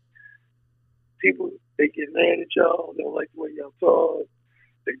listening to y'all. People, they get mad at y'all. They don't like the way y'all talk.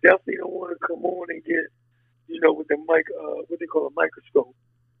 They definitely don't want to come on and get, you know, with the mic, what they call a microscope.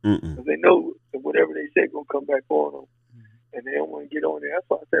 Because they know that whatever they say going to come back on them. And they don't want to get on there. That's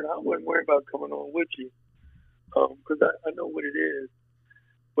why I said I wouldn't worry about coming on with you. Because I know what it is.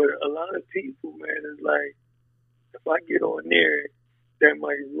 But a lot of people, man, is like, if I get on there, that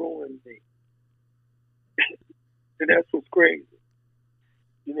might ruin me. And that's what's crazy.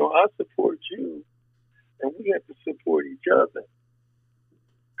 You know, I support you, and we have to support each other.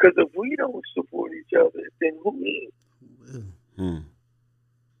 Because if we don't support each other, then who is?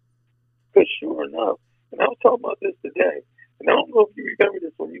 Because sure enough, and I was talking about this today, and I don't know if you remember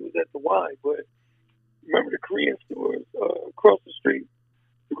this when you was at the Y, but remember the Korean stores across the street,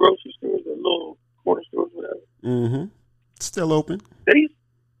 the grocery stores, the little corner stores, whatever. Mm-hmm. Still open. They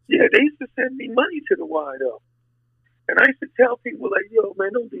used to send me money to the Y, though. And I used to tell people, like, yo,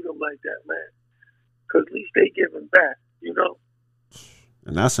 man, don't do them like that, man. Because at least they giving back, you know?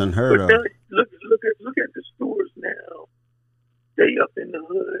 And that's unheard of. Look at the stores now. They up in the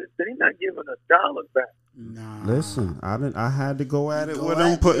hood. They not giving $1 back. Nah. Listen, I had to go at it with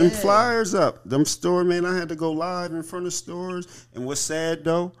them putting flyers up. Them store, man, I had to go live in front of stores. And what's sad,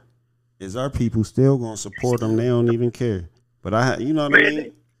 though, is our people still going to support them. They don't even care. But you know what I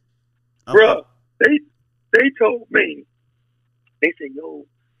mean? Bro, they told me, they said, yo,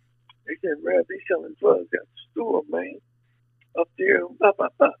 they said, Rev, they selling drugs at the store, man, up there, blah, blah,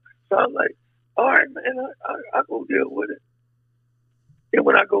 blah. So I'm like, all right, man, I go deal with it. And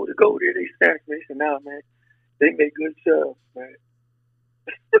when I go there, they snatch me. They said, nah, man, they make good stuff, man.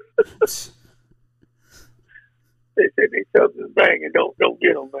 They said they subs is banging. Don't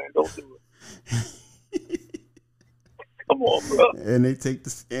get them, man. Don't do it. Come on, bro. And they take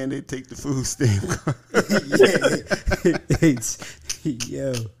the food stamp card.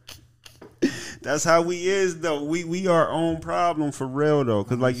 Yo. That's how we is though. We our own problem for real though.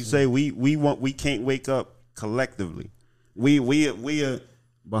 Cause like you say, we can't wake up collectively. We are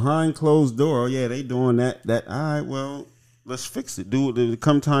behind closed door. Oh yeah, they doing that. All right, well, let's fix it.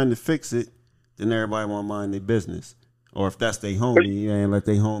 Come time to fix it, then everybody want to mind their business. Or if that's their homie, and let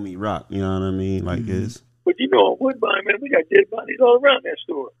their homie rock. You know what I mean? Like it's. But you know, on Woodbine, man, we got dead bodies all around that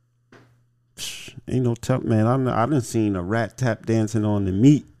store. Ain't no tell, man. I done seen a rat tap dancing on the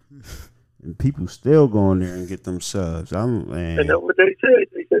meat, and people still going there and get them subs. Man. And that's what they said.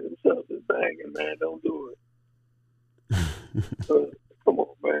 They said them subs is banging, man. Don't do it. Come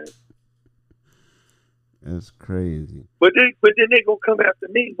on, man. That's crazy. But then they gonna come after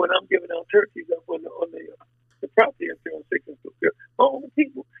me when I'm giving out turkeys up on the property up there on 6th and 5th. My own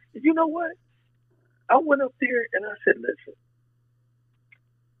people. And you know what? I went up there and I said, listen.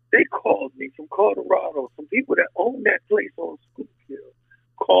 They called me from Colorado. Some people that own that place on Scoopville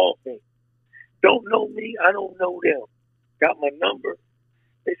called me. Don't know me. I don't know them. Got my number.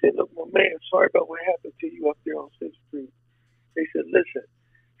 They said, look, my man, sorry about what happened to you up there on 6th Street. They said, listen,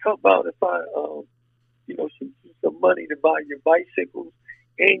 how about if I, shoot you some money to buy your bicycles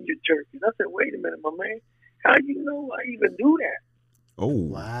and your turkeys? I said, wait a minute, my man. How you know I even do that? Oh.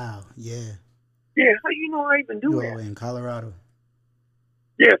 Wow. Yeah. Yeah, how you know I even do that? In Colorado.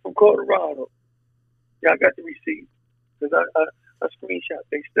 Yeah, from Colorado. Yeah, I got the receipt because I screenshot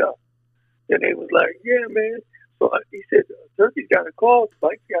their stuff. And they was like, yeah, man. So he said, turkey's got a cost,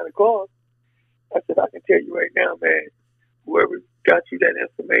 bike's got a cost. I said, I can tell you right now, man, whoever got you that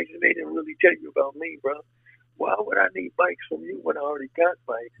information, they didn't really tell you about me, bro. Why would I need bikes from you when I already got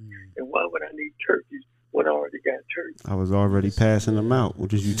bikes? And why would I need turkeys when I already got turkeys? I was already passing them out.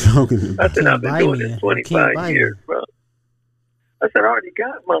 What are you talking about? I said, I've been doing this 25 years, bro. I said, I already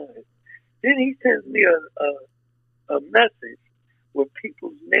got mine. Then he sends me a message with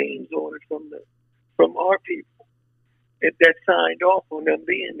people's names on it from our people that signed off on them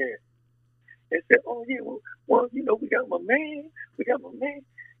being there. And said, oh, yeah, well, we got my man.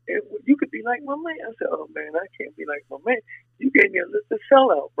 And you could be like my man. I said, oh, man, I can't be like my man. You gave me a list of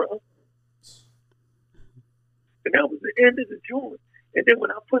sellout, bro. And that was the end of the joint. And then when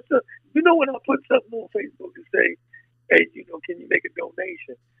I put something on Facebook and say, hey, can you make a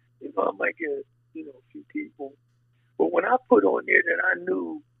donation? I might get, a few people. But when I put on there that I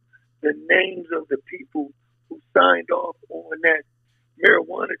knew the names of the people who signed off on that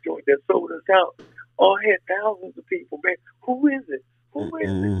marijuana joint that sold us out, had thousands of people, man. Who is it?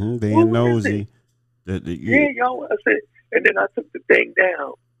 Being nosy. Yeah, y'all. I said, and then I took the thing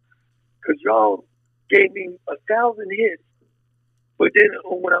down because y'all gave me 1,000 hits. But then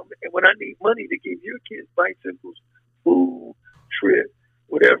when I need money to give your kids bicycles, food, trip,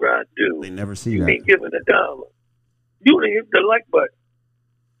 whatever I do, they never see you that. ain't giving $1. You didn't hit the like button.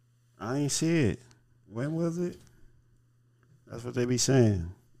 I ain't see it. When was it? That's what they be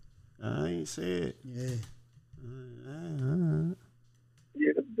saying. I ain't see it. Yeah.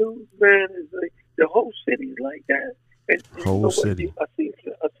 Yeah, the dudes, man, is like the whole city's like that. And whole city. I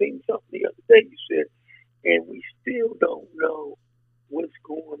seen something the other day. You said, and we still don't know what's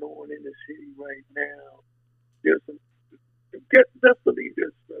going on in the city right now. There's some. Best believe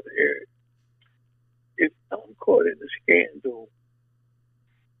this, Brother Eric. If I'm caught in a scandal,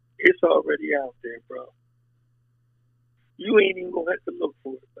 it's already out there, bro. You ain't even gonna have to look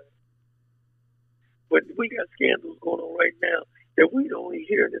for it, man. But we got scandals going on right now that we don't even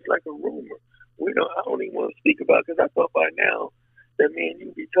hear, and it's like a rumor. I don't even want to speak about because I thought by now that me and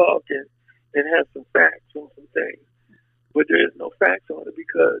you be talking and have some facts on some things. But there is no facts on it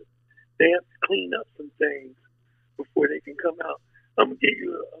because they have to clean up some things before they can come out. I'm going to give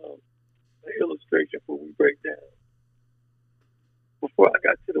you an illustration before we break down. Before I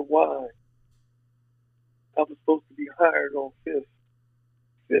got to the Y, I was supposed to be hired on 5th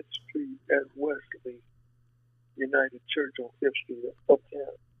Street at Wesley United Church on 5th Street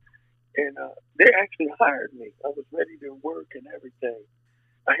uptown. And they actually hired me. I was ready to work and everything.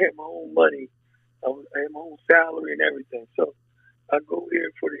 I had my own money. I had my own salary and everything. So I go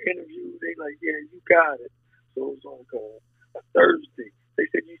there for the interview. They like, yeah, you got it. So it was on a Thursday. They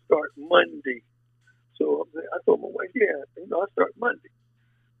said, you start Monday. So I told my wife, yeah, I start Monday.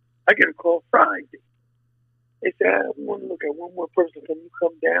 I get a call Friday. They said, I want to look at one more person. Can you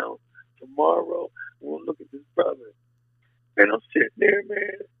come down tomorrow? I want to look at this brother. And I'm sitting there,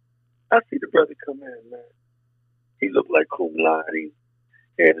 man. I see the brother come in, man. He looked like cum laude,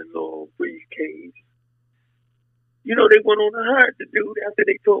 had a little briefcase. They went on to hire the dude after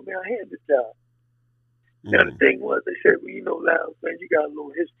they told me I had the job. Now, the thing was, they said, well, Lyles, man, you got a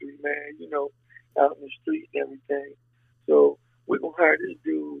little history, man, out in the street and everything. So we're going to hire this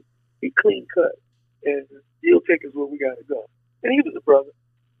dude. He clean cut, and he'll take us where we got to go. And he was a brother.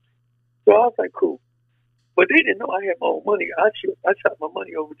 So I was like, cool. But they didn't know I had my own money. I shot my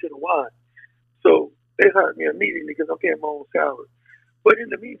money over to the Y. So they hired me immediately because I'm paying my own salary. But in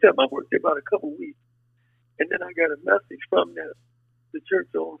the meantime, I worked there about a couple weeks. And then I got a message from the church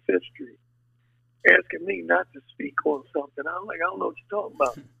on 5th Street. asking me not to speak on something. I'm like, I don't know what you're talking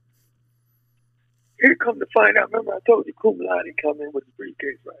about. Here come to find out, remember I told you Cum Laude come in with the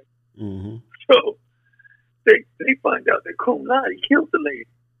briefcase, right? Mm-hmm. So they find out that Cum Laude killed the lady.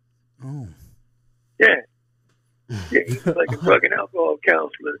 Oh. Yeah. Yeah, he was like a drug and alcohol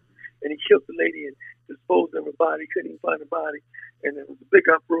counselor, and he killed the lady and disposed of her body, couldn't even find the body, and there was a big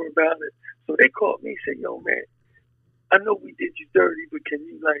uproar about it. So they called me and said, yo, man, I know we did you dirty, but can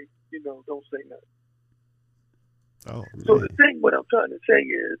you, like, you know, don't say nothing. Oh, So man. the thing, what I'm trying to say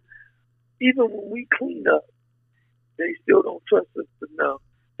is, even when we clean up, they still don't trust us enough.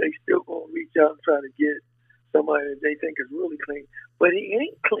 They still gonna reach out and try to get somebody that they think is really clean, but he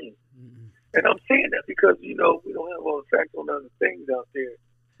ain't clean. Mm-hmm. And I'm saying that because, you know, we don't have all the facts on other things out there,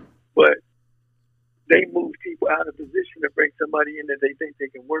 but they move people out of position to bring somebody in that they think they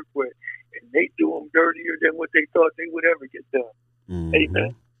can work with, and they do them dirtier than what they thought they would ever get done. Mm-hmm.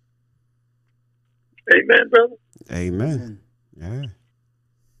 Amen. Amen, brother. Amen. Yeah.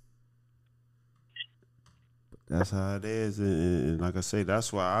 That's how it is, and like I say,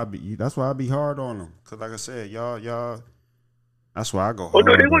 that's why I be hard on them. Cause like I said, y'all, that's why I go hard.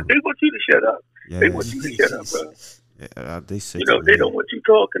 Oh no, they want you to shut up. Yeah. They want you to shut up, bro. Yeah, they say, you know, they don't want you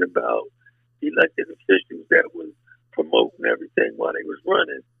talking about elected officials that was promoting everything while they was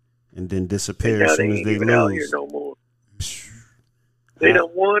running, and then disappear as soon as they lose. Out here no more. They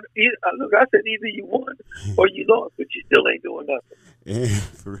don't want. Look, I said either you won or you lost, but you still ain't doing nothing.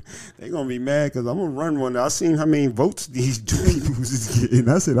 And they gonna be mad because I'm gonna run one. I seen how many votes these people is getting.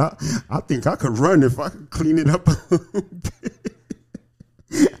 I said I think I could run if I could clean it up a little bit.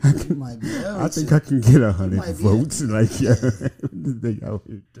 I think I can get 100 votes. Like, yeah, they out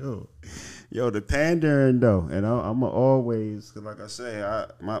here doing. Yo, the pandering though, and I'm always, cause like I say,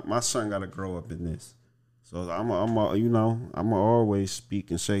 my son gotta grow up in this. So I'm always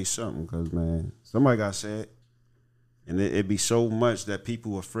speak and say something, because, man, somebody got said. And it be so much that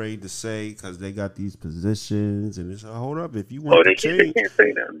people afraid to say because they got these positions. And it's, hold up, if you want to change. They can't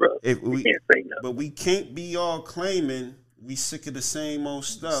say nothing, bro. They can't say nothing. But we can't be all claiming we sick of the same old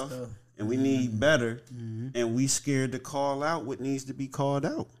stuff and we need better. Mm-hmm. And we scared to call out what needs to be called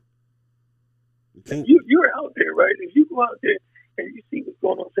out. You're out there, right? If you go out there and you see what's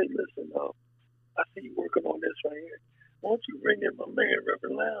going on, say, listen, I see you working on this right here. Why don't you bring in my man,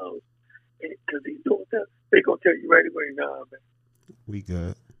 Reverend Lyles? Because he's doing that. They're going to tell you right away, nah, man. We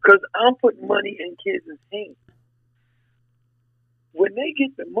good. Because I'm putting money in kids' hands. When they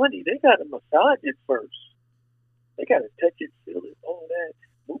get the money, they got to massage it first. They got to touch it, feel it, all that,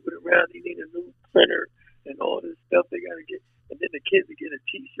 move it around. They need a new printer and all this stuff they got to get. And then the kids will get a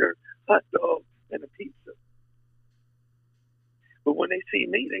T-shirt, hot dog, and a pizza. But when they see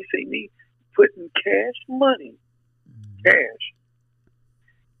me putting cash money,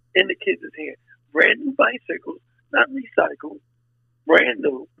 in the kids' hand. Brand new bicycles, not recycled, brand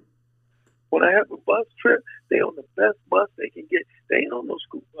new. When I have a bus trip, they on the best bus they can get. They ain't on no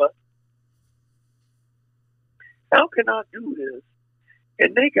school bus. How can I do this?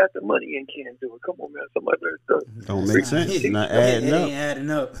 And they got the money and can't do it. Come on, man. Somebody better start. Don't make sense. It's not adding up. It ain't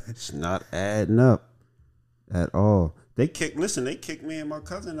adding up. It's not adding up at all. They kicked me and my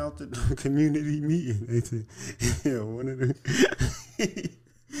cousin out the community meeting. They said, yeah, one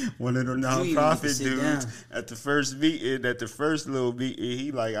of them nonprofit dudes at the first little meeting,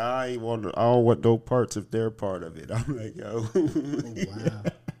 he like, I don't want no parts if they're part of it. I'm like, yo. Oh, wow.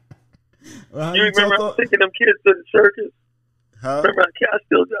 Well, you remember I was taking them kids to the circus? Huh? Remember, I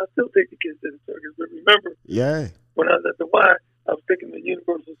still take the kids to the circus, but remember? Yeah. When I was at the Y, I was taking the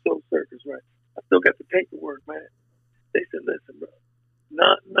Universal Soul Circus, right? I still got the paperwork, man. They said, listen, bro,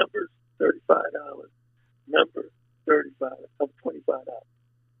 numbers $35, number $35, $25.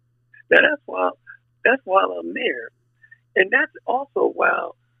 Now that's why I'm there, and that's also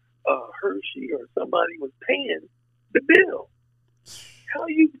while Hershey or somebody was paying the bill. How are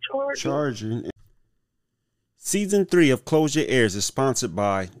you charging? Season 3 of Close Your Ears is sponsored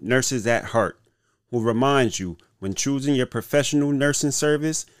by Nurses at Heart, who reminds you, when choosing your professional nursing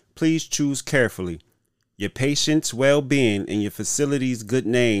service, please choose carefully. Your patient's well-being and your facility's good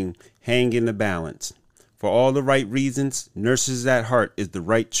name hang in the balance. For all the right reasons, Nurses at Heart is the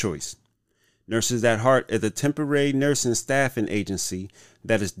right choice. Nurses at Heart is a temporary nursing staffing agency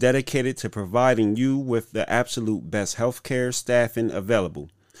that is dedicated to providing you with the absolute best healthcare staffing available.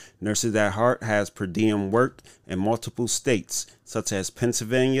 Nurses at Heart has per diem work in multiple states, such as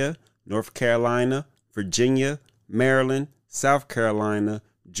Pennsylvania, North Carolina, Virginia, Maryland, South Carolina,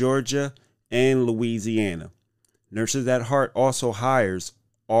 Georgia, and Louisiana. Nurses at Heart also hires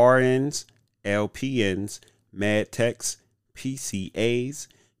RNs, LPNs, med techs, PCAs,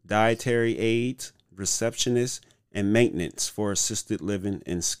 dietary aides, receptionists, and maintenance for assisted living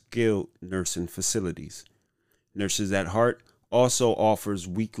and skilled nursing facilities. Nurses at Heart also offers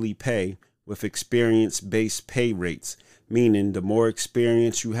weekly pay with experience-based pay rates, meaning the more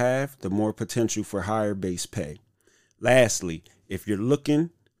experience you have, the more potential for higher base pay. Lastly, if you're looking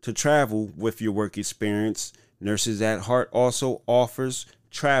to travel with your work experience, Nurses at Heart also offers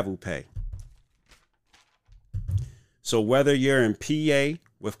travel pay. So whether you're in PA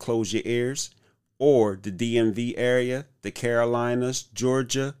with Close Your Ears, or the DMV area, the Carolinas,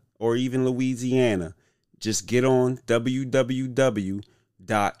 Georgia, or even Louisiana, just get on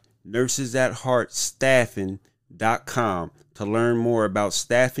www.nursesatheartstaffing.com to learn more about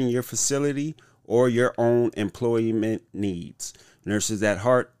staffing your facility or your own employment needs. Nurses at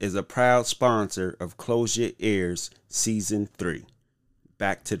Heart is a proud sponsor of Close Your Ears Season 3.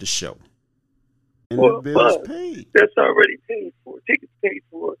 Back to the show. And the bill's paid. That's already paid for. Tickets paid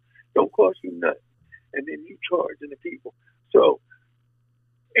for. Don't cost you nothing. And then you charging the people. So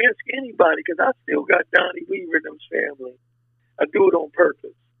ask anybody, because I still got Donnie Weaver and them's family. I do it on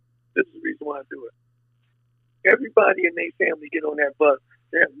purpose. This is the reason why I do it. Everybody in their family get on that bus.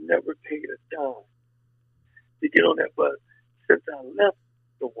 They have never paid a dime to get on that bus since I left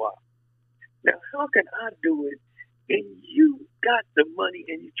the Y. Now, how can I do it and you got the money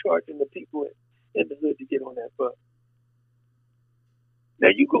and you charging the people in the hood to get on that bus? Now,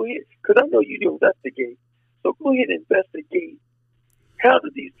 you go ahead, because I know you do investigate. So go ahead and investigate. How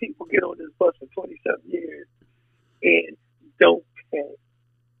do these people get on this bus for 27 years and don't pay?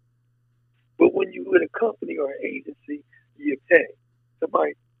 But when you with a company or an agency, you pay.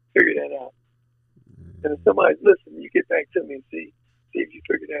 Somebody figure that out. And if somebody's listening, you get back to me and see if you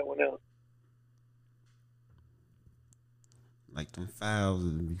figure that one out. Like them files,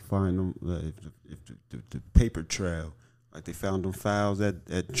 and we find them, if the paper trail. Like they found them files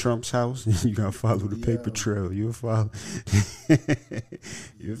at Trump's house. You gotta follow the paper trail. You'll follow.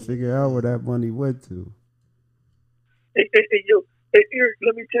 You'll figure out where that money went to. Hey, Eric,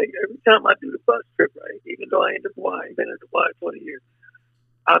 let me tell you. Every time I do the bus trip, right, even though I ain't at the Y, I've been at the Y 20 years,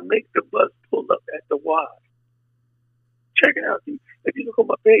 I make the bus pull up at the Y. Check it out. If you look on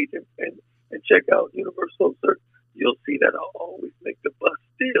my page and check out Universal Search, you'll see that I always make the bus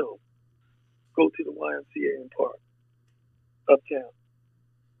still go to the YMCA in Park. Uptown,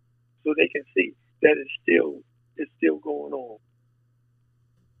 so they can see that it's still going on,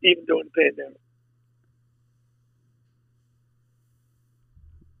 even during the pandemic.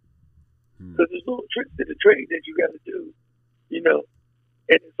 Because there's little tricks to the trade that you got to do, and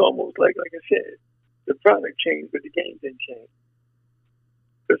it's almost like I said, the product changed, but the game didn't change.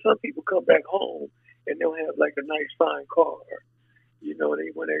 Because some people come back home and they'll have like a nice fine car, they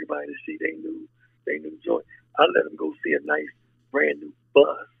want everybody to see they new joint. I let them go see a nice brand new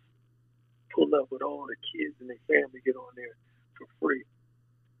bus pull up with all the kids and their family, get on there for free.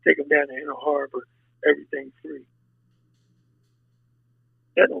 Take them down to Inner Harbor, everything free.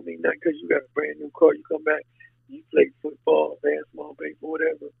 That don't mean nothing because you got a brand new car. You come back, you play football, basketball, baseball,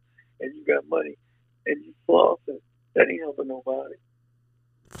 whatever, and you got money, and you flossing. That ain't helping nobody.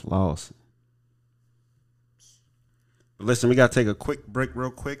 Flossing. But listen, we got to take a quick break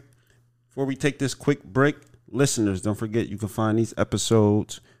real quick. Before we take this quick break, listeners, don't forget you can find these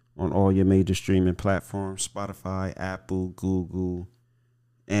episodes on all your major streaming platforms: Spotify, Apple, Google,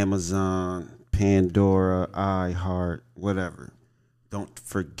 Amazon, Pandora, iHeart, whatever. Don't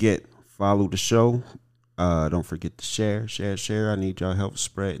forget, follow the show. Don't forget to share. I need y'all help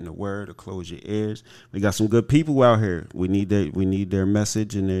spreading the word to Close Your Ears. We got some good people out here. We need their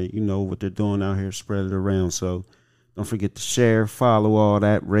message and their, what they're doing out here, spread it around. So don't forget to share, follow all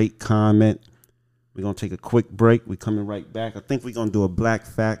that, rate, comment. We're going to take a quick break. We're coming right back. I think we're going to do a black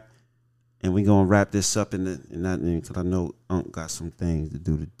fact, and we're going to wrap this up because I know Unc got some things to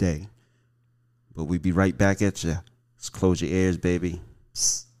do today. But we'll be right back at you. Let's Close Your Ears, baby.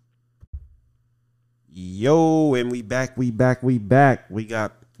 Psst. Yo, and we back. We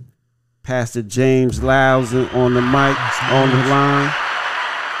got Pastor James Lyles on the mic, on the line.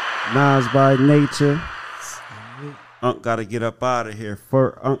 Nas by nature. Unc got to get up out of here.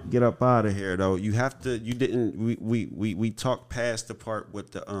 Get up out of here though. You have to. You didn't. We talked past the part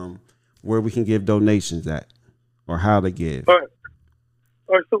with the where we can give donations at or how to give. All right.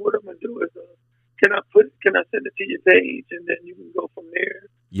 So what I'm gonna do is can I send it to your page and then you can go from there.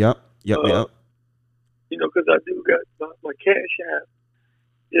 Yep. Because I do got my Cash App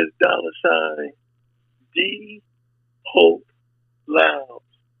is $D Hope Lyles.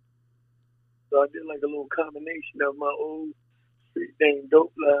 So I did like a little combination of my old street name,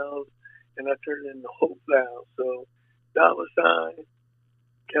 Dope Lyles, and I turned it into Hope Lyles. So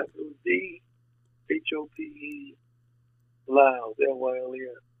capital DHOPE, Lyles,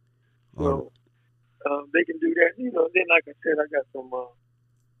 LYLES. So they can do that. You know, then like I said, I got some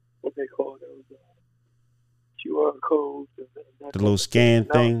what they call those QR codes. The little scan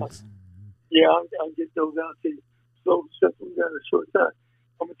things. Yeah, I'll get those out to you. So since we got a short time,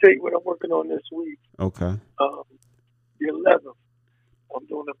 I'm gonna tell you what I'm working on this week. Okay. The 11th, I'm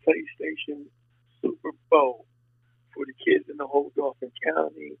doing a PlayStation Super Bowl for the kids in the whole Dauphin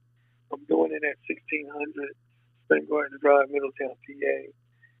County. I'm doing it at 1600 Spring Garden Drive, Middletown, PA.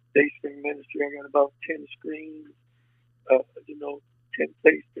 Dayspring Ministry. I got about 10 screens, 10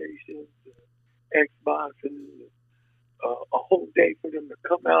 PlayStations, Xboxes, a whole day for them to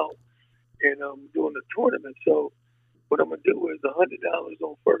come out, and I'm doing a tournament. So what I'm gonna do is $100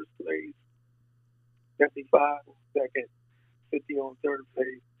 on first place, 75 on second, 50 on third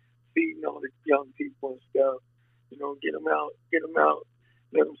place, feeding all the young people and stuff. You know, get them out,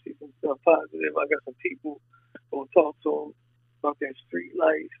 let them see some stuff positive. I got some people gonna talk to them about that street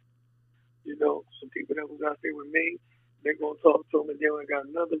life. You know, some people that was out there with me, they're gonna talk to them, and then I got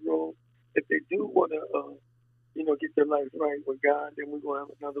another room. If they do wanna, get their life right with God, then we're gonna have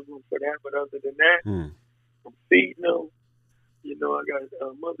another room for that. But other than that, I'm feeding them. You know, I got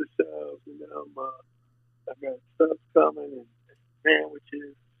mother cells, and I got stuff coming, and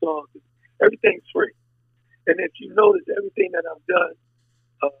sandwiches, sauces. Everything's free. And if you notice, everything that I've done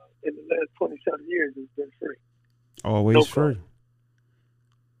in the last 27 years has been free. Always free.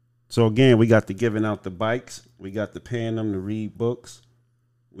 So again, we got the giving out the bikes. We got the paying them to read books.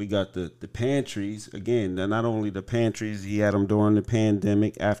 We got the pantries. Again, they're not only the pantries, he had them during the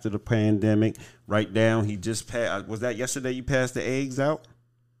pandemic, after the pandemic. Right down, he just passed. Was that yesterday you passed the eggs out?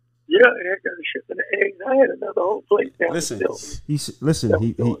 Yeah, I got a shipment of eggs. I had another whole place down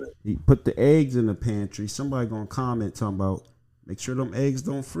he put the eggs in the pantry. Somebody gonna comment talking about, make sure them eggs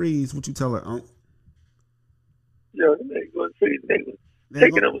don't freeze. What you tell her, Unc? Yeah, them eggs gonna freeze. They was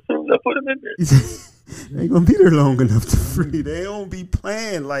taking them as soon as I put them in there. They ain't gonna be there long enough to freeze. They don't be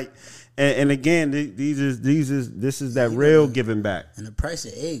playing like. And again, this is that real giving back. And the price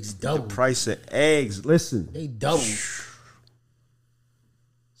of eggs double. The price of eggs, listen, they double.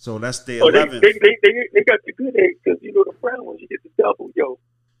 So that's the 11th. They got the good eggs, because you know the brown ones, you get the double yolk.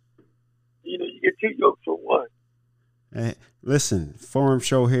 You know, you get 2 yolks for one. Listen, farm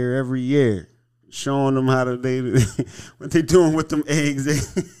show here every year, showing them how to what they doing with them eggs.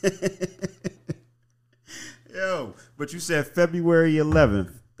 Yo, but you said February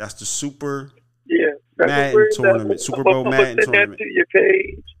 11th. That's the Super Madden tournament, Super Bowl Madden tournament. That to your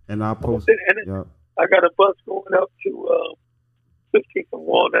page, and I'll post it. Yep. I got a bus going up to 15th and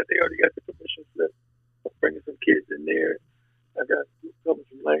Walnut. They already got the permission slip. I'm bringing some kids in there. I got coming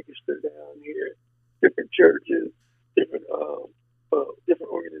from Lancaster down here, different churches, different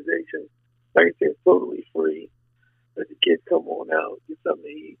organizations. Like I said, totally free. Let the kids come on out, get something to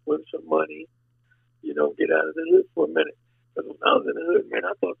eat, win some money. You know, get out of the hood for a minute. Because when I was in the hood, man,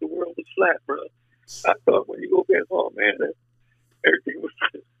 I thought the world was flat, bro. I thought when you go back home, man, everything was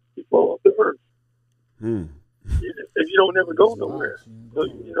you fall off the earth. If you don't ever go nowhere, so,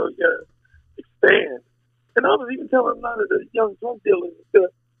 you know, you gotta expand. And I was even telling a lot of the young drug dealers and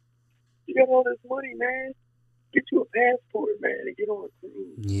stuff, you got all this money, man. Get you a passport, man, and get on a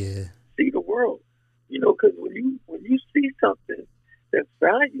cruise. Yeah. See the world. You know, because when you see something that's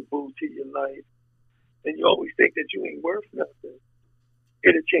valuable to your life, and you always think that you ain't worth nothing,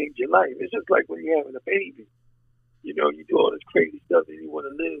 it'll change your life. It's just like when you're having a baby. You know, you do all this crazy stuff and you want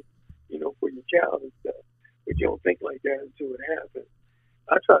to live, you know, for your child and stuff. But you don't think like that until it happens.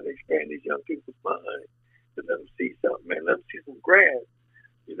 I try to expand these young people's minds to let them see something, man. Let them see some grass.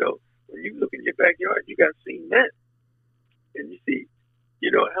 You know, when you look in your backyard, you got cement. And you see, you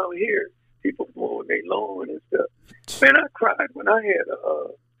know, out here, people mowing their lawn and stuff. Man, I cried when I had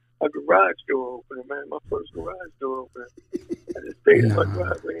a garage door opener, man. My first garage door opener. I just stayed in my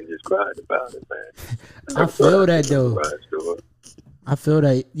driveway and just cried about it, man. I feel that though. I feel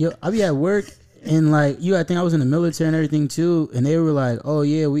that. Yo, I be at work and like I think I was in the military and everything too, and they were like, "Oh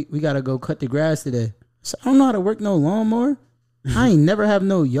yeah, we gotta go cut the grass today." So I don't know how to work no lawnmower. I ain't never have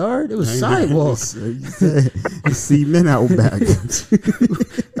no yard. It was sidewalks. Cement out back.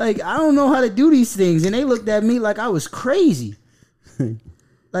 Like I don't know how to do these things, and they looked at me like I was crazy.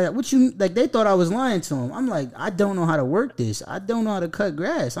 Like what you like? They thought I was lying to them. I'm like, I don't know how to work this. I don't know how to cut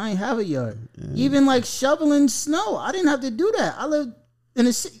grass. I ain't have a yard. Even like shoveling snow, I didn't have to do that. I live in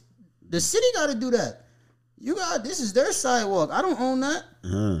the city. The city got to do that. This is their sidewalk. I don't own that.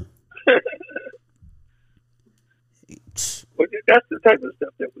 But that's the type of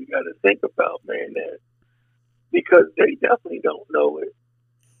stuff that we got to think about, man. That because they definitely don't know it,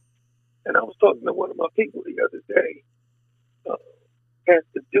 And I was talking to one of my people the other day,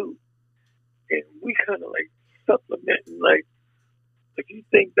 Pastor Duke, and we kind of like supplementing, like, if you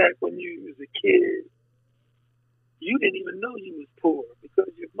think back when you was a kid, you didn't even know you was poor because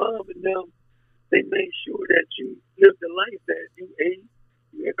your mom and them, they made sure that you lived a life that you ate,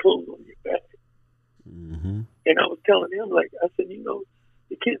 you had clothes on your back. Mm-hmm. And I was telling him, like, I said,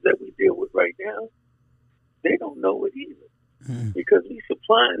 the kids that we deal with right now, they don't know it either because we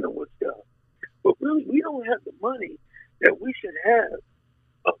supplying them with stuff. But really, we don't have the money that we should have.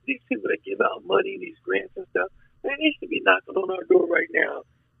 These people that give out money, these grants and stuff, man, they should be knocking on our door right now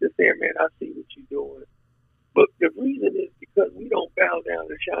just saying, man, I see what you're doing. But the reason is because we don't bow down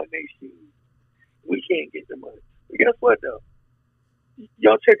and shine their shoes. We can't get the money. But guess what, though?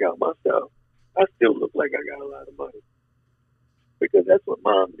 Y'all check out my stuff. I still look like I got a lot of money because that's what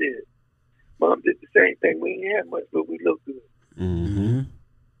Mom did. Mom did the same thing. We ain't had much, but we look good. Mm-hmm.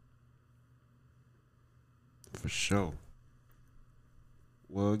 For sure.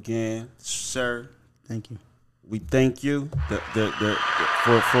 Well, again, sir, Thank you. we thank you for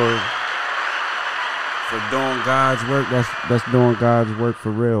doing God's work. That's doing God's work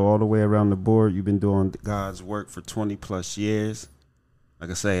for real, all the way around the board. You've been doing God's work for 20 plus years.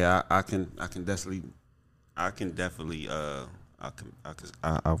 Like I say,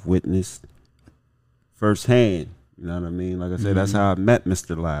 I've witnessed firsthand. You know what I mean? Like I said, that's how I met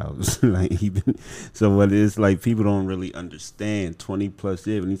Mr. Lyles. Like so what it is, like, people don't really understand 20 plus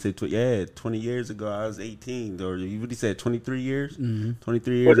years. When he said 20 years ago I was 18, or what he said 23 years?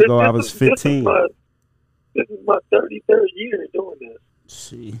 23 years ago I was 15. This is my 33rd year doing this.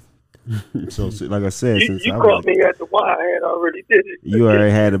 See. So like I said, since you I caught me at the Y, I had already did it. You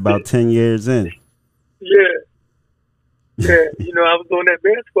already had about 10 years in. Yeah. Yeah, I was doing that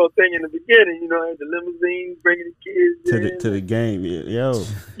basketball thing in the beginning. I had the limousine bringing the kids to the game. Yo.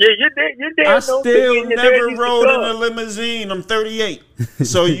 Yeah, your dad. I still never rode in a limousine. I'm 38.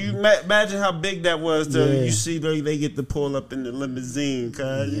 So you imagine how big that was. You see, they get to pull up in the limousine,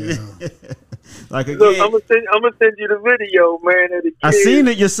 cuz. Like again, look, I'm gonna send you the video, man. Of the kids. I seen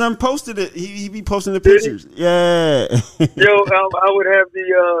it. Your son posted it. He be posting the pictures. Yeah. Yo, I would have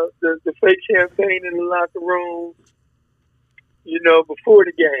the fake champagne in the locker room. Before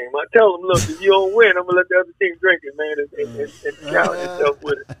the game, I tell them, look, if you don't win, I'm gonna let the other team drink it, man, and shout and stuff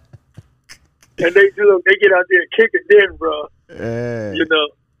with it. And they get out there and kick it then, bro. So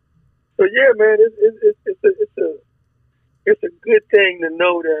yeah, man, it's a good thing to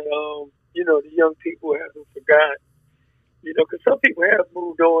know that the young people haven't forgot. Because some people have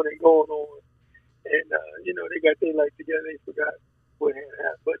moved on and going on, and they got their life together. They forgot what had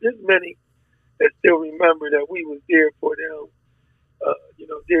happened, but there's many that still remember that we was there for them.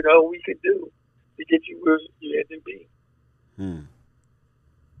 Did all we could do to get you where you had to be.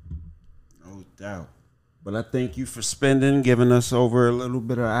 No doubt. But I thank you for giving us over a little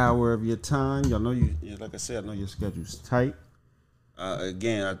bit of an hour of your time. Y'all know like I said, I know your schedule's tight.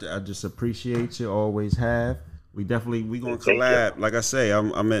 Again, I just appreciate you. Always have. We gonna collab. Like I say,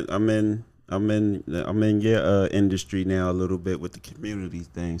 I'm in your industry now a little bit with the community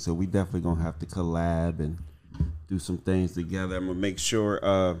thing. So we definitely gonna have to collab and do some things together. I'm gonna make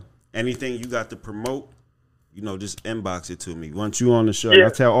sure anything you got to promote, just inbox it to me. Once you on the show, I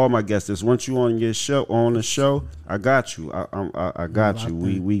tell all my guests this. Once you on the show, I got you. I got you.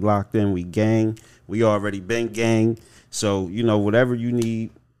 We locked in. We gang. We already been gang. So whatever you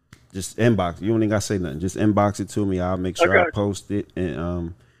need, just inbox. You don't even gotta say nothing. Just inbox it to me. I'll make sure I post it.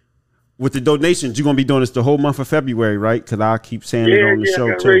 And with the donations, you're gonna be doing this the whole month of February, right? Because I keep saying it on the show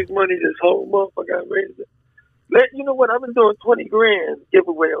I got too. Raise money this whole month. I got raised it. You know what? I've been doing 20 grand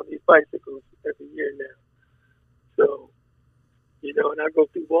giveaway on these bicycles every year now. So, and I go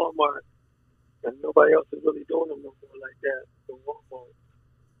through Walmart, and nobody else is really doing them no more like that. So Walmart.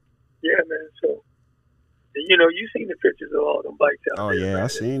 Yeah, man. So, you seen the pictures of all them bikes out there. Yeah, man. I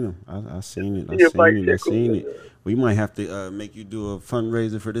seen them. I seen it. We might have to make you do a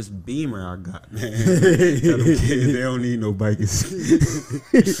fundraiser for this Beamer I got, man. Tell them kids they don't need no bikes.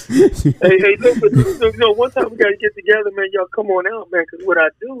 hey, look, one time we got to get together, man. Y'all come on out, man, because what I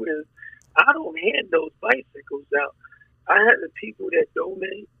do is I don't hand those bicycles out. I have the people that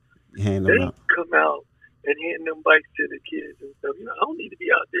donate. They come out and hand them bikes to the kids and stuff. I don't need to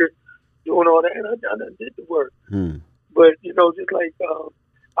be out there doing all that. I done did the work. But, just like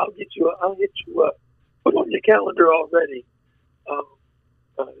I'll hit you up. Put on your calendar already.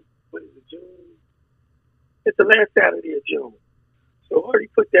 What is it, June? It's the last Saturday of June. So already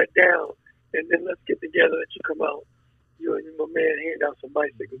put that down, and then let's get together. Let you come out, you and my man hand out some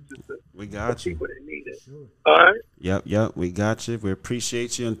bicycles just to We got you. people that need it. Sure. All right. Yep. We got you. We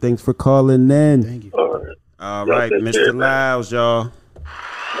appreciate you, and thanks for calling in. Thank you. All right. Right, Mr. Lyles, y'all.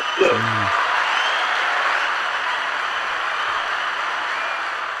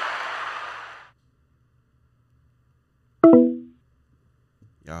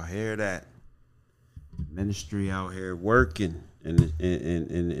 Y'all hear that? Ministry out here working in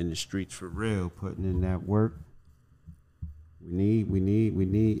the streets for real, putting in that work. We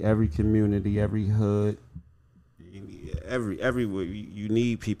need every community, every hood, everywhere. You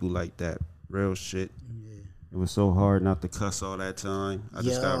need people like that. Real shit. It was so hard not to cuss all that time. I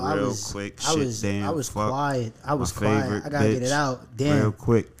just got real quick. I was quiet. I was quiet. I gotta get it out. Damn. Real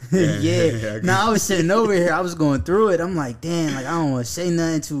quick. Yeah. Now I was sitting over here. I was going through it. I'm like, damn. Like I don't want to say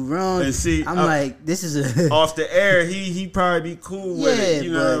nothing too wrong. And see, I'm like, this is a off the air. He probably be cool with it,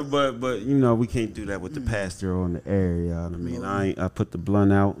 you know. But you know, we can't do that with the pastor on the air. You know what I mean? I put the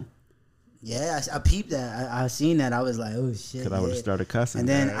blunt out. Yeah, I peeped that. I seen that. I was like, oh shit. Cause I would have started cussing. And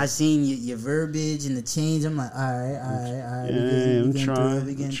then I seen your verbiage and the change. I'm like, all right. Yeah, I'm trying.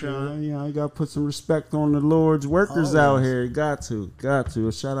 You know, I gotta put some respect on the Lord's workers out here. Got to.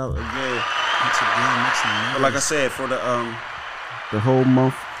 A shout out again. But like I said, for the whole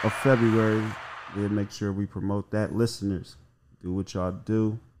month of February, we'll make sure we promote that. Listeners, do what y'all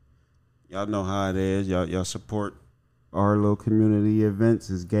do. Y'all know how it is. Y'all support our little community events.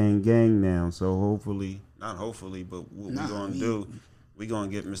 Is gang now. So not hopefully, but what we gonna do, we gonna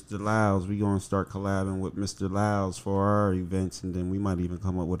get Mr. Lyles. We gonna start collabing with Mr. Lyles for our events, and then we might even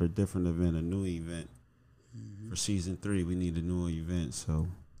come up with a different event, a new event. For season 3, we need a new event. So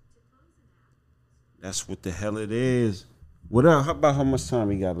that's what the hell it is. What else? How about how much time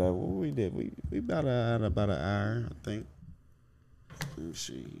we got left? What we did? We about an hour, I think. Let me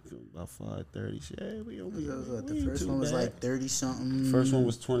see, about 5:30. Yeah, the first one was like 30 something. The first one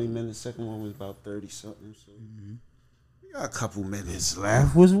was 20 minutes. Second one was about 30 something. So we got a couple minutes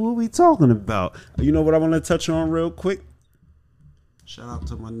left. What we talking about? You know what I want to touch on real quick? Shout out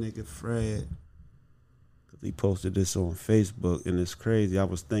to my nigga Fred. He posted this on Facebook, and it's crazy. I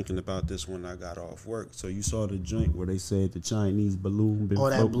was thinking about this when I got off work. So you saw the joint where they said the Chinese balloon been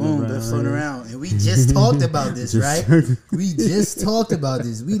floating around. Oh, that balloon been floating around. And we just talked about this, right? We just talked about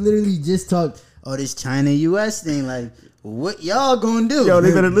this. We literally just talked, this China-U.S. thing. Like, what y'all gonna do? Yo,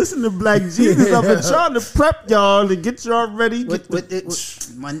 they better listen to Black Jesus. I've been trying to prep y'all to get y'all ready.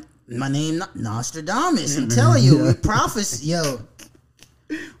 My name, Nostradamus. I'm telling you, with prophecy, yo.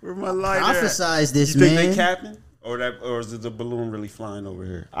 Where my lighter prophesize this, man. You think they capping? Or is the balloon really flying over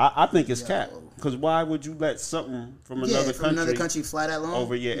here? I think it's capped. Because why would you let something from another country fly that long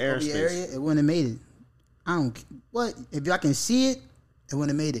over your airspace? Your area, it wouldn't have made it. I don't. What if I can see it? It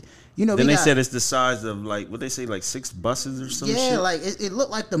wouldn't have made it. You know. Then they said it's the size of what they say 6 buses or something. Yeah, shit? like it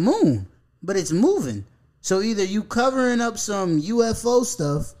looked like the moon, but it's moving. So either you covering up some UFO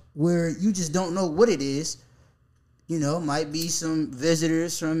stuff where you just don't know what it is. You know, might be some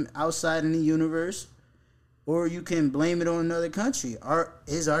visitors from outside in the universe, or you can blame it on another country.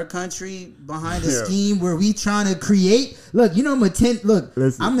 Is our country behind a scheme where we trying to create? Look, you know, listen.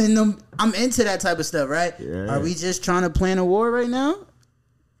 I'm into that type of stuff, right? Yeah. Are we just trying to plan a war right now?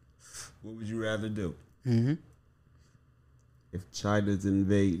 What would you rather do? Mm-hmm. If China's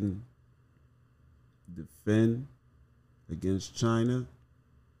invading, defend against China?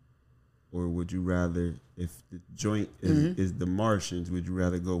 Or would you rather, if the joint is the Martians, would you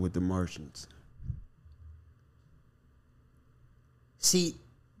rather go with the Martians? See,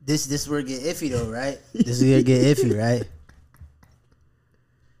 this where it get iffy though, right? This is where it get iffy, right?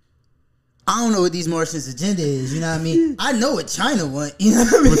 I don't know what these Martians' agenda is, you know what I mean? I know what China want, you know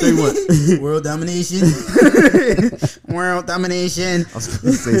what I mean? What they want? World domination. World domination. I was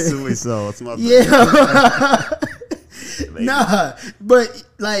going to say suicide. It's my bad. Yeah. Nah, but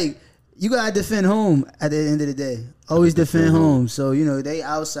you gotta defend home at the end of the day. Always defend home. So, you know, they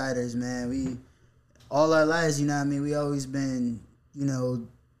outsiders, man. We all our lives, you know what I mean, we always been, you know,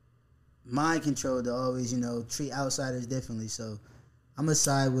 mind controlled to always, you know, treat outsiders differently. So I'm gonna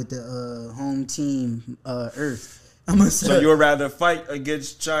side with the home team, Earth. So you'd rather fight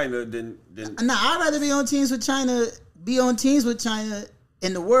against China than Nah, I'd rather be on teams with China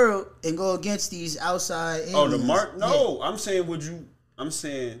in the world and go against these outside aliens. No, yeah. I'm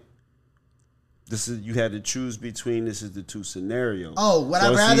saying this is, you had to choose between, this is the two scenarios. Oh, would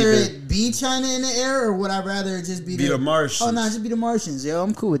I rather it be China in the air, or would I rather it just be the Martians? Oh no, just be the Martians. Yo,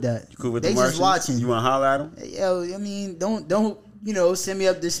 I'm cool with that. You cool with the Martians? Just watching. You want to holler at them? Yo, I mean, don't send me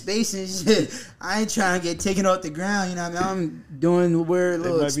up to space and shit. I ain't trying to get taken off the ground. You know what I mean? I'm doing weird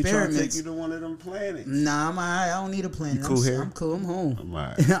little experiments. They might be trying to take you to one of them planets. Nah, I'm alright. I don't need a planet. You cool here? I'm cool. I'm home. I'm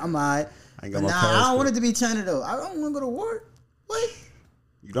alright. I'm alright. I ain't got my passport. I don't want it to be China though. I don't want to go to war. What?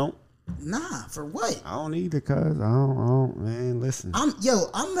 You don't? Nah, for what? I don't either, cuz. I don't, man, listen. I'm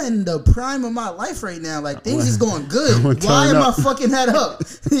in the prime of my life right now. Like, things is going good. Why am I fucking that up?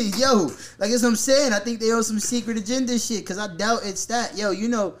 Yo, like, that's what I'm saying. I think they own some secret agenda shit, because I doubt it's that. Yo,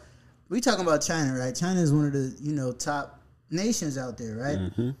 we talking about China, right? China is one of the, top nations out there, right?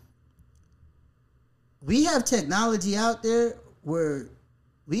 Mm-hmm. We have technology out there where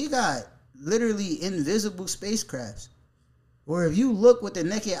we got literally invisible spacecrafts. Or if you look with the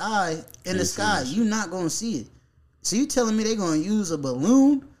naked eye in the sky, you're not going to see it. So you telling me they're going to use a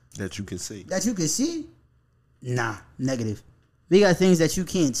balloon? That you can see. That you can see? Nah, negative. We got things that you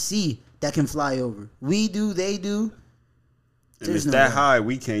can't see that can fly over. We do, they do. And it's that high,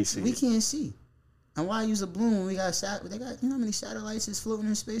 we can't see. We can't see. And why use a balloon when we got they got, you know how many satellites is floating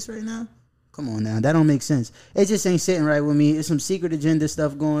in space right now? Come on now, that don't make sense. It just ain't sitting right with me. It's some secret agenda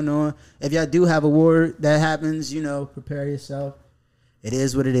stuff going on. If y'all do have a war that happens, prepare yourself. It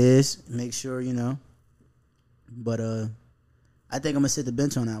is what it is. Make sure, But I think I'm gonna sit the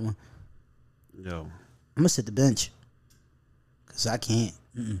bench on that one. Yo, I'm gonna sit the bench. Cause I can't.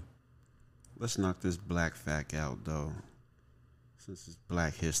 Let's knock this black fact out though. Since it's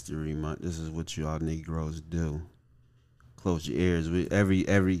Black History Month, this is what y'all Negroes do. Close your ears.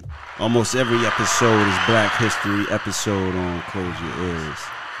 Almost every episode is Black History episode on Close Your Ears.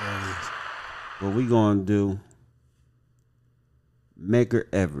 What we gonna do?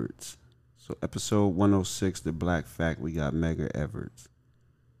 Medgar Evers. So episode 106, the Black Fact. We got Medgar Evers.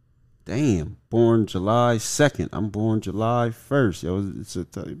 Damn, born July 2nd. I'm born July 1st. Yo,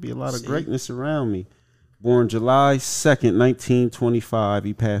 it'd be a lot of greatness around me. Born July 2nd, 1925.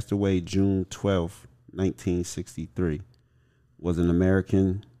 He passed away June 12th, 1963. Was an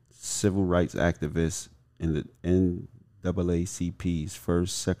American civil rights activist and the NAACP's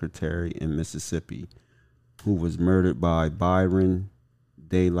first secretary in Mississippi, who was murdered by Byron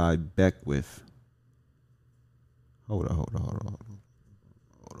De La Beckwith. Hold on.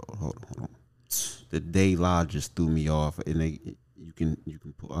 The De La just threw me off, and you can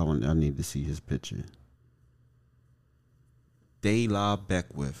pull. I need to see his picture. De La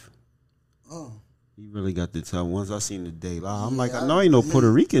Beckwith. Oh. He really got the time. Once I seen the De La, I'm like, I know ain't no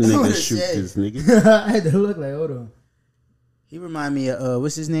Puerto Rican nigga shoot this nigga. I had to look like, hold on. He remind me of,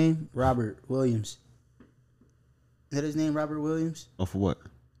 what's his name? Robert Williams. Is that his name, Robert Williams? Oh, for what?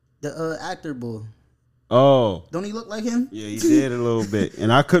 The actor boy. Oh. Don't he look like him? Yeah, he did a little bit.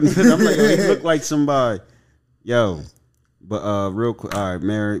 And I couldn't fit. I'm like, oh, he looked like somebody. Yo. But real quick, all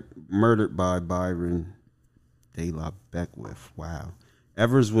right, murdered by Byron De La Beckwith. Wow.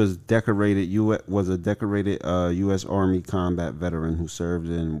 Evers was a decorated U.S. Army combat veteran who served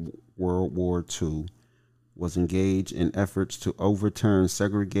in World War II, was engaged in efforts to overturn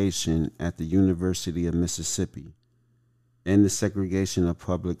segregation at the University of Mississippi, end the segregation of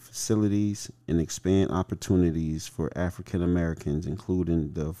public facilities, and expand opportunities for African Americans,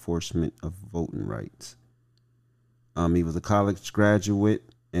 including the enforcement of voting rights. He was a college graduate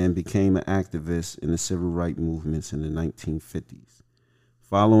and became an activist in the civil rights movements in the 1950s.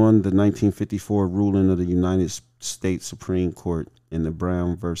 Following the 1954 ruling of the United States Supreme Court in the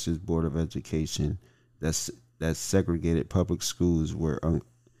Brown versus Board of Education that segregated public schools were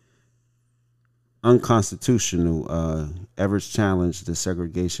unconstitutional, Evers challenged the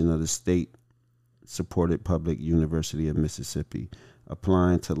segregation of the state-supported public University of Mississippi,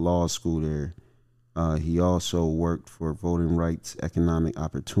 applying to law school there. He also worked for voting rights, economic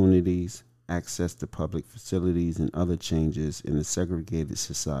opportunities, access to public facilities, and other changes in the segregated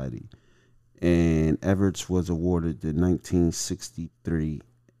society. And Evers was awarded the 1963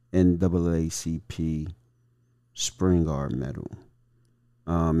 NAACP Springard Medal.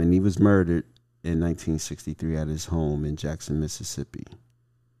 And he was murdered in 1963 at his home in Jackson, Mississippi.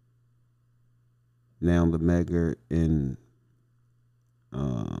 Now the Medgar in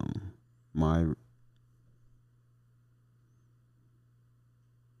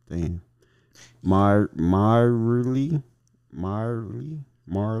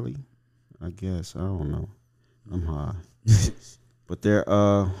Marley, I guess. I don't know. I'm high. But their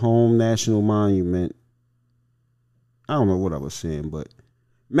home national monument, I don't know what I was saying, but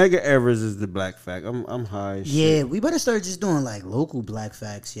Medgar Evers is the black fact. I'm high as shit. We better start just doing like local black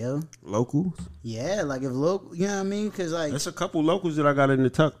facts, yo. Locals? Yeah, like if local, you know what I mean? Cause like there's a couple locals that I got in the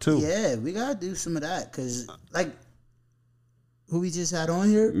tuck too. Yeah, we gotta do some of that, cause like who we just had on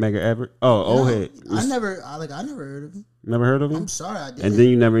here. Mega Everett. Oh, old head. I never heard of him. Never heard of him? I'm sorry, I didn't. And then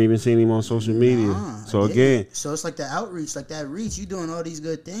you never even seen him on social media. Nah, so again. So it's like the outreach, like that reach. You doing all these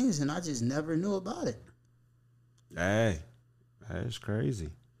good things, and I just never knew about it. Hey, that's crazy.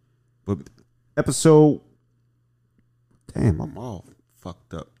 But episode, damn, I'm all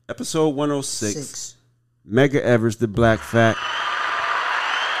fucked up. Episode 106. Mega Everest, the Black Fact.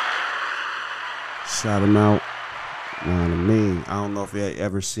 Shout him out. You know what I mean? I don't know if you had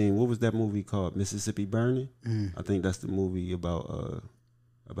ever seen, what was that movie called? Mississippi Burning? I think that's the movie about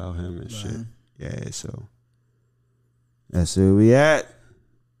him and shit. Yeah, so that's where we at.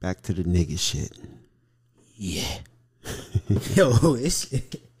 Back to the nigga shit. Yeah. Yo, it's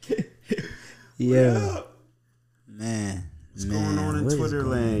yeah. Man. What's going on in Twitter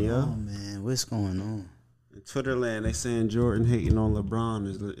land, yo? Oh man, what's going on? In Twitter land, they saying Jordan hating on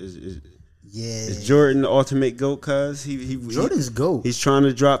LeBron yeah. Is Jordan the ultimate GOAT? Cause Jordan's GOAT. He's trying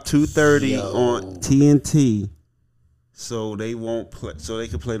to drop 230 on TNT, so they won't play. So they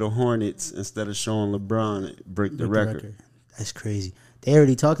can play the Hornets instead of showing LeBron break the record. That's crazy. They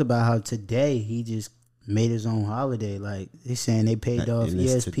already talked about how today he just made his own holiday. Like they saying they paid off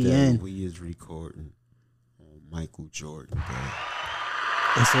ESPN. Today, we is recording on Michael Jordan Day.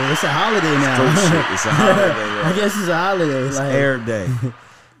 It's a holiday now. It's a holiday. I guess it's a holiday. It's like Air Day.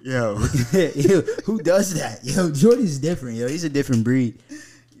 Yo. Who does that? Yo, Jordan's different. Yo, he's a different breed.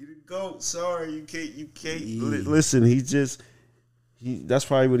 You the GOAT. Sorry, you can't. Yeah. Listen, that's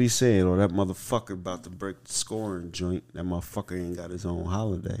probably what he's saying. Or that motherfucker about to break the scoring joint. That motherfucker ain't got his own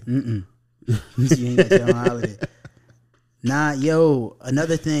holiday. You ain't got your own holiday. Nah, yo,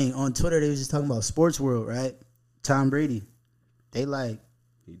 another thing. On Twitter, they was just talking about Sports World, right? Tom Brady. They like.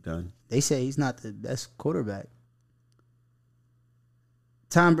 He done. They say he's not the best quarterback.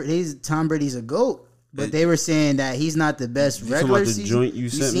 Tom Brady's a GOAT, but they were saying that he's not the best regular season. The joint you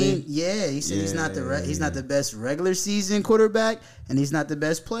sent me? Yeah, he said he's not the best regular season quarterback, and he's not the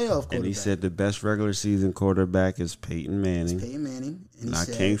best playoff quarterback. And he said the best regular season quarterback is Peyton Manning. And I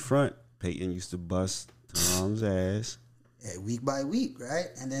can't front. Peyton used to bust Tom's ass. Yeah, week by week, right?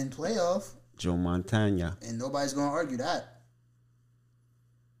 And then playoff. Joe Montana. And nobody's gonna argue that.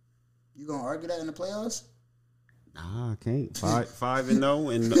 You gonna argue that in the playoffs? Nah, I can't.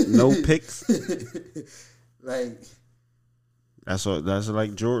 5-0 and no picks. Like that's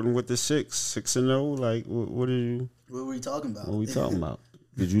like Jordan with the 6-0. Like what are you? What were we talking about? What are we talking about?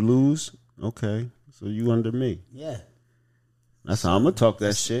 Did you lose? Okay, so you under me. Yeah. That's how I'm gonna talk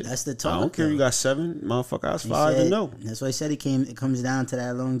that shit. That's the talk. I don't care. You got 7, motherfucker. I was 5-0. That's why I said it comes down to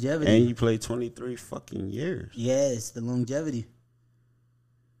that longevity. And you played 23 fucking years. Yeah, it's the longevity.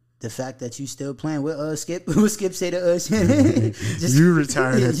 The fact that you still playing with Skip. What Skip say to us? You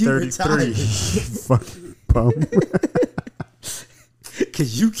retired at 33. Fucking bum.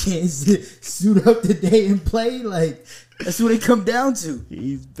 Cause you can't suit up today and play. Like that's what it come down to.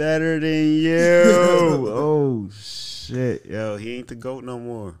 He's better than you. Oh shit, yo, he ain't the GOAT no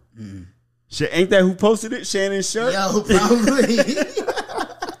more. Shit, ain't that who posted it? Shannon Sharp. Yo, probably.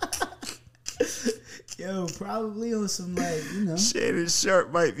 Yo, probably on some like, you know. Shannon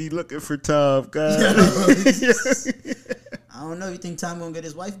Sharp might be looking for Tom, guys. I don't know. You think Tom gonna get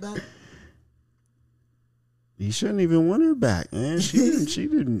his wife back? He shouldn't even want her back, man. She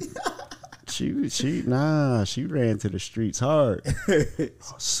didn't. She ran to the streets hard.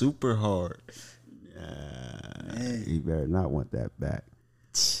 Super hard. He better not want that back.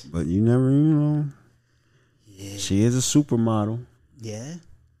 But you never, Yeah. She is a supermodel. Yeah.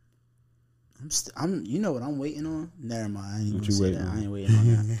 You know what I'm waiting on? Never mind. I ain't what gonna you say waiting that. on? I ain't waiting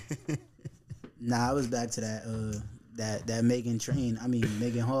on that. Nah, I was back to that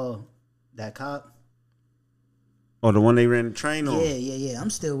Megan Hall, that cop. Oh, the one they ran the train on? Yeah. I'm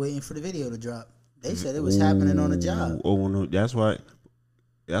still waiting for the video to drop. They said it was happening on the job. Oh no, that's why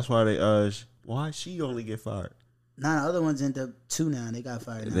they why she only get fired? Nah, the other ones end up 2 now. They got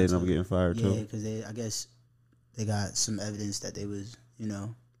fired. They end up getting fired too. Yeah, because I guess they got some evidence that they was,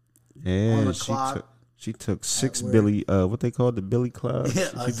 Yeah, on the clock. She took 6 Billy, what they call the Billy clubs.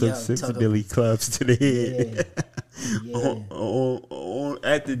 She took 6 Billy clubs to the head. Yeah.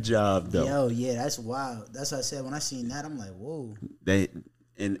 At the job though. Yo, yeah, that's wild. That's what I said when I seen that. I'm like, whoa.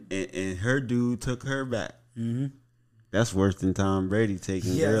 And her dude took her back. Mm-hmm. That's worse than Tom Brady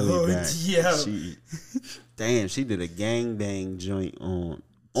taking Gurley back. Yeah. She did a gangbang joint on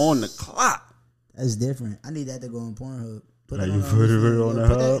the clock. That's different. I need that to go on Pornhub. Put it on the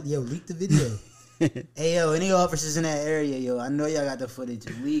hub. Yo, leak the video. Hey, yo, any officers in that area, yo, I know y'all got the footage.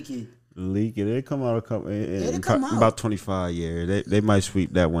 Leak it. It come out out. About 25 years. They might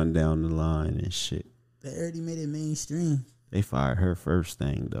sweep that one down the line and shit. They already made it mainstream. They fired her first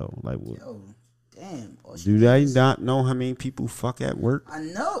thing though. Like, what? Yo, damn. Do they not know how many people fuck at work? I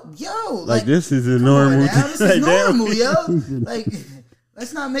know, yo. Like this is a come normal. on now, this is like, normal, yo. Like,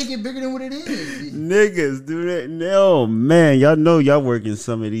 let's not make it bigger than what it is. Niggas do that. No, man. Y'all know y'all work in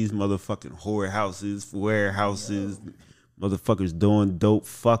some of these motherfucking whorehouses, warehouses, motherfuckers doing dope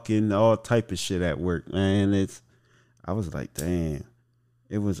fucking, all type of shit at work, man. I was like, damn.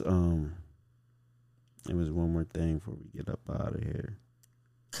 It was one more thing before we get up out of here.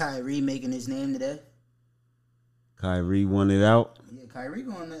 Kyrie making his name today. Kyrie won it out. Yeah, Kyrie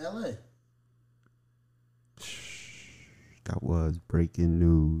going to LA. That was breaking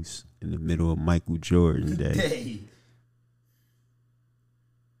news in the middle of Michael Jordan Day. Hey.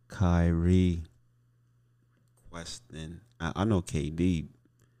 Kyrie Weston. I know KD.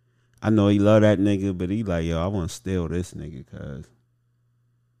 I know he love that nigga, but he like, yo, I want to steal this nigga,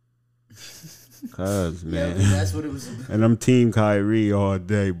 cuz man. Yeah, that's what it was about. And I'm team Kyrie all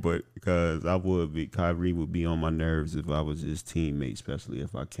day, but because Kyrie would be on my nerves if I was his teammate, especially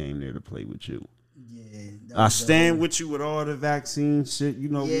if I came there to play with you. Yeah, I stand with you with all the vaccine shit. You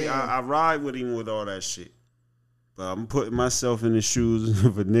know me, Yeah. I ride with him with all that shit. But I'm putting myself in the shoes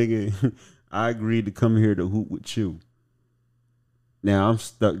of a nigga. I agreed to come here to hoop with you. Now I'm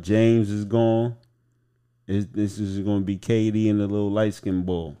stuck. James is gone. This is going to be KD and the little light skin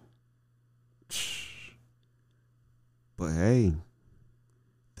ball. But hey,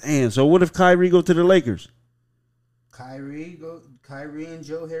 damn. So what if Kyrie go to the Lakers? Kyrie and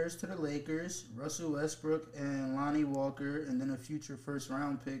Joe Harris to the Lakers, Russell Westbrook and Lonnie Walker, and then a future first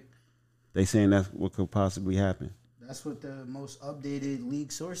round pick. They saying that's what could possibly happen. That's what the most updated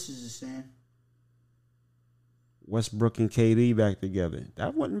league sources is saying. Westbrook and KD back together.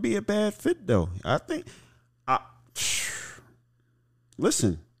 That wouldn't be a bad fit though. I think.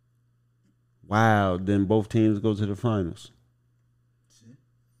 Listen. Wow. Then both teams go to the finals.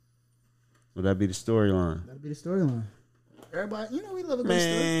 Would that be the storyline? That'd be the storyline. Everybody, we love a good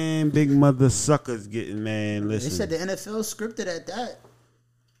Man, big mother suckers getting, man, story. listen. They said the NFL scripted at that.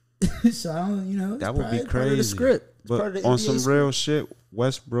 So I don't, that would be crazy. Part of the script. It's but part of the on NBA some script. real shit,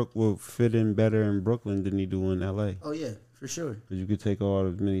 Westbrook will fit in better in Brooklyn than he do in LA. Oh yeah, for sure. Because you could take all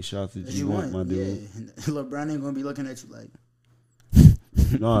as many shots as you want, my dude. Yeah, and LeBron ain't gonna be looking at you like.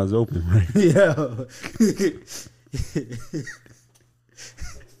 No, it's open, right? Yo.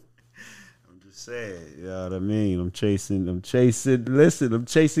 Saying, you know what I mean? I'm chasing, I'm chasing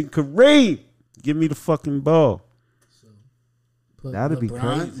Kareem. Give me the fucking ball. Put That'd be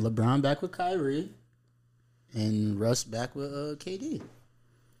crazy. LeBron back with Kyrie and Russ back with KD.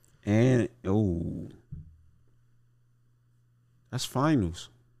 And that's finals.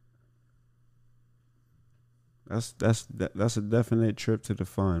 That's a definite trip to the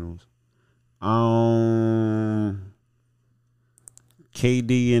finals.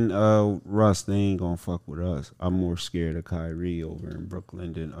 KD and Russ, they ain't gonna fuck with us. I'm more scared of Kyrie over in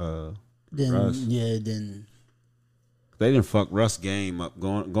Brooklyn than Russ. Yeah, then They didn't fuck Russ game up.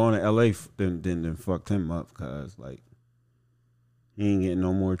 Going to LA then fucked him up, cause like he ain't getting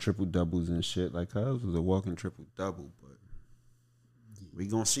no more triple doubles and shit. Like cuz was a walking triple double, but we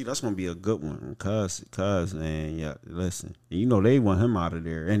gonna see. That's gonna be a good one. Cuz man, yeah. Listen, you know they want him out of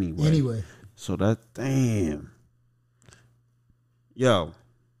there anyway. So that damn. Yo,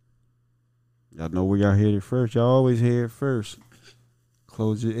 y'all know where y'all heard it first. Y'all always hear it first.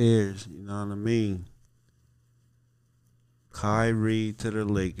 Close your ears. You know what I mean? Kyrie to the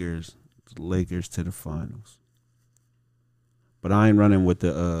Lakers to the finals. But I ain't running with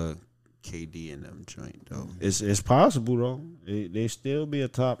the KD and them joint though. It's possible though. They still be a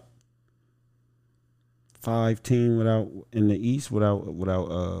top 5 team in the East without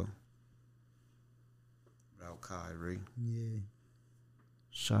Kyrie. yeah.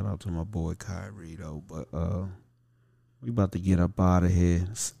 Shout out to my boy Kyrie though, but we about to get up out of here.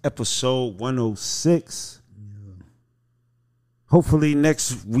 It's episode 106. Yeah. Hopefully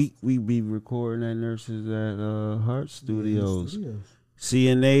next week we be recording at Nurses at Heart Studios.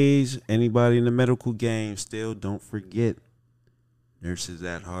 CNAs, anybody in the medical game, still don't forget Nurses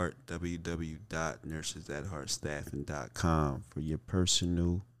at Heart, www.nursesatheartstaffing.com for your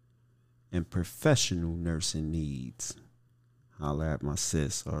personal and professional nursing needs. Holla at my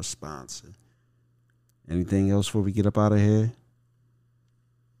sis, our sponsor. Anything else before we get up out of here?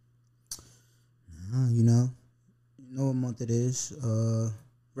 You know what month it is.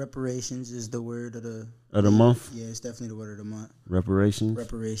 Reparations is the word of the month? Yeah, it's definitely the word of the month. Reparations?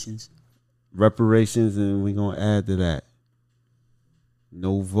 Reparations. And we're going to add to that.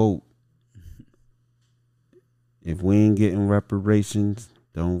 No vote. If we ain't getting reparations,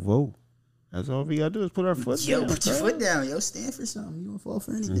 don't vote. That's all we gotta do is put our foot down. Yo, put your foot down. Yo, stand for something. You don't fall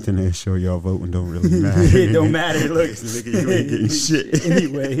for anything. Internet show y'all voting don't really matter. It don't matter. Look, Nigga, you ain't getting shit.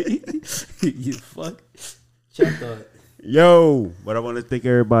 Anyway, you fuck. Check that. Yo, but I want to thank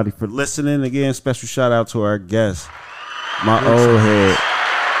everybody for listening. Again, special shout out to our guest, my old head.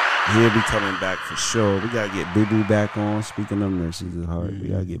 He'll be coming back for sure. We gotta get Boo Boo back on. Speaking of nurses, it's hard. We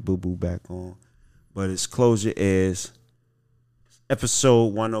gotta get Boo Boo back on. But it's Closure is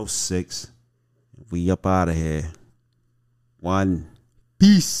episode 106. We up out of here. One.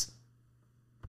 Peace.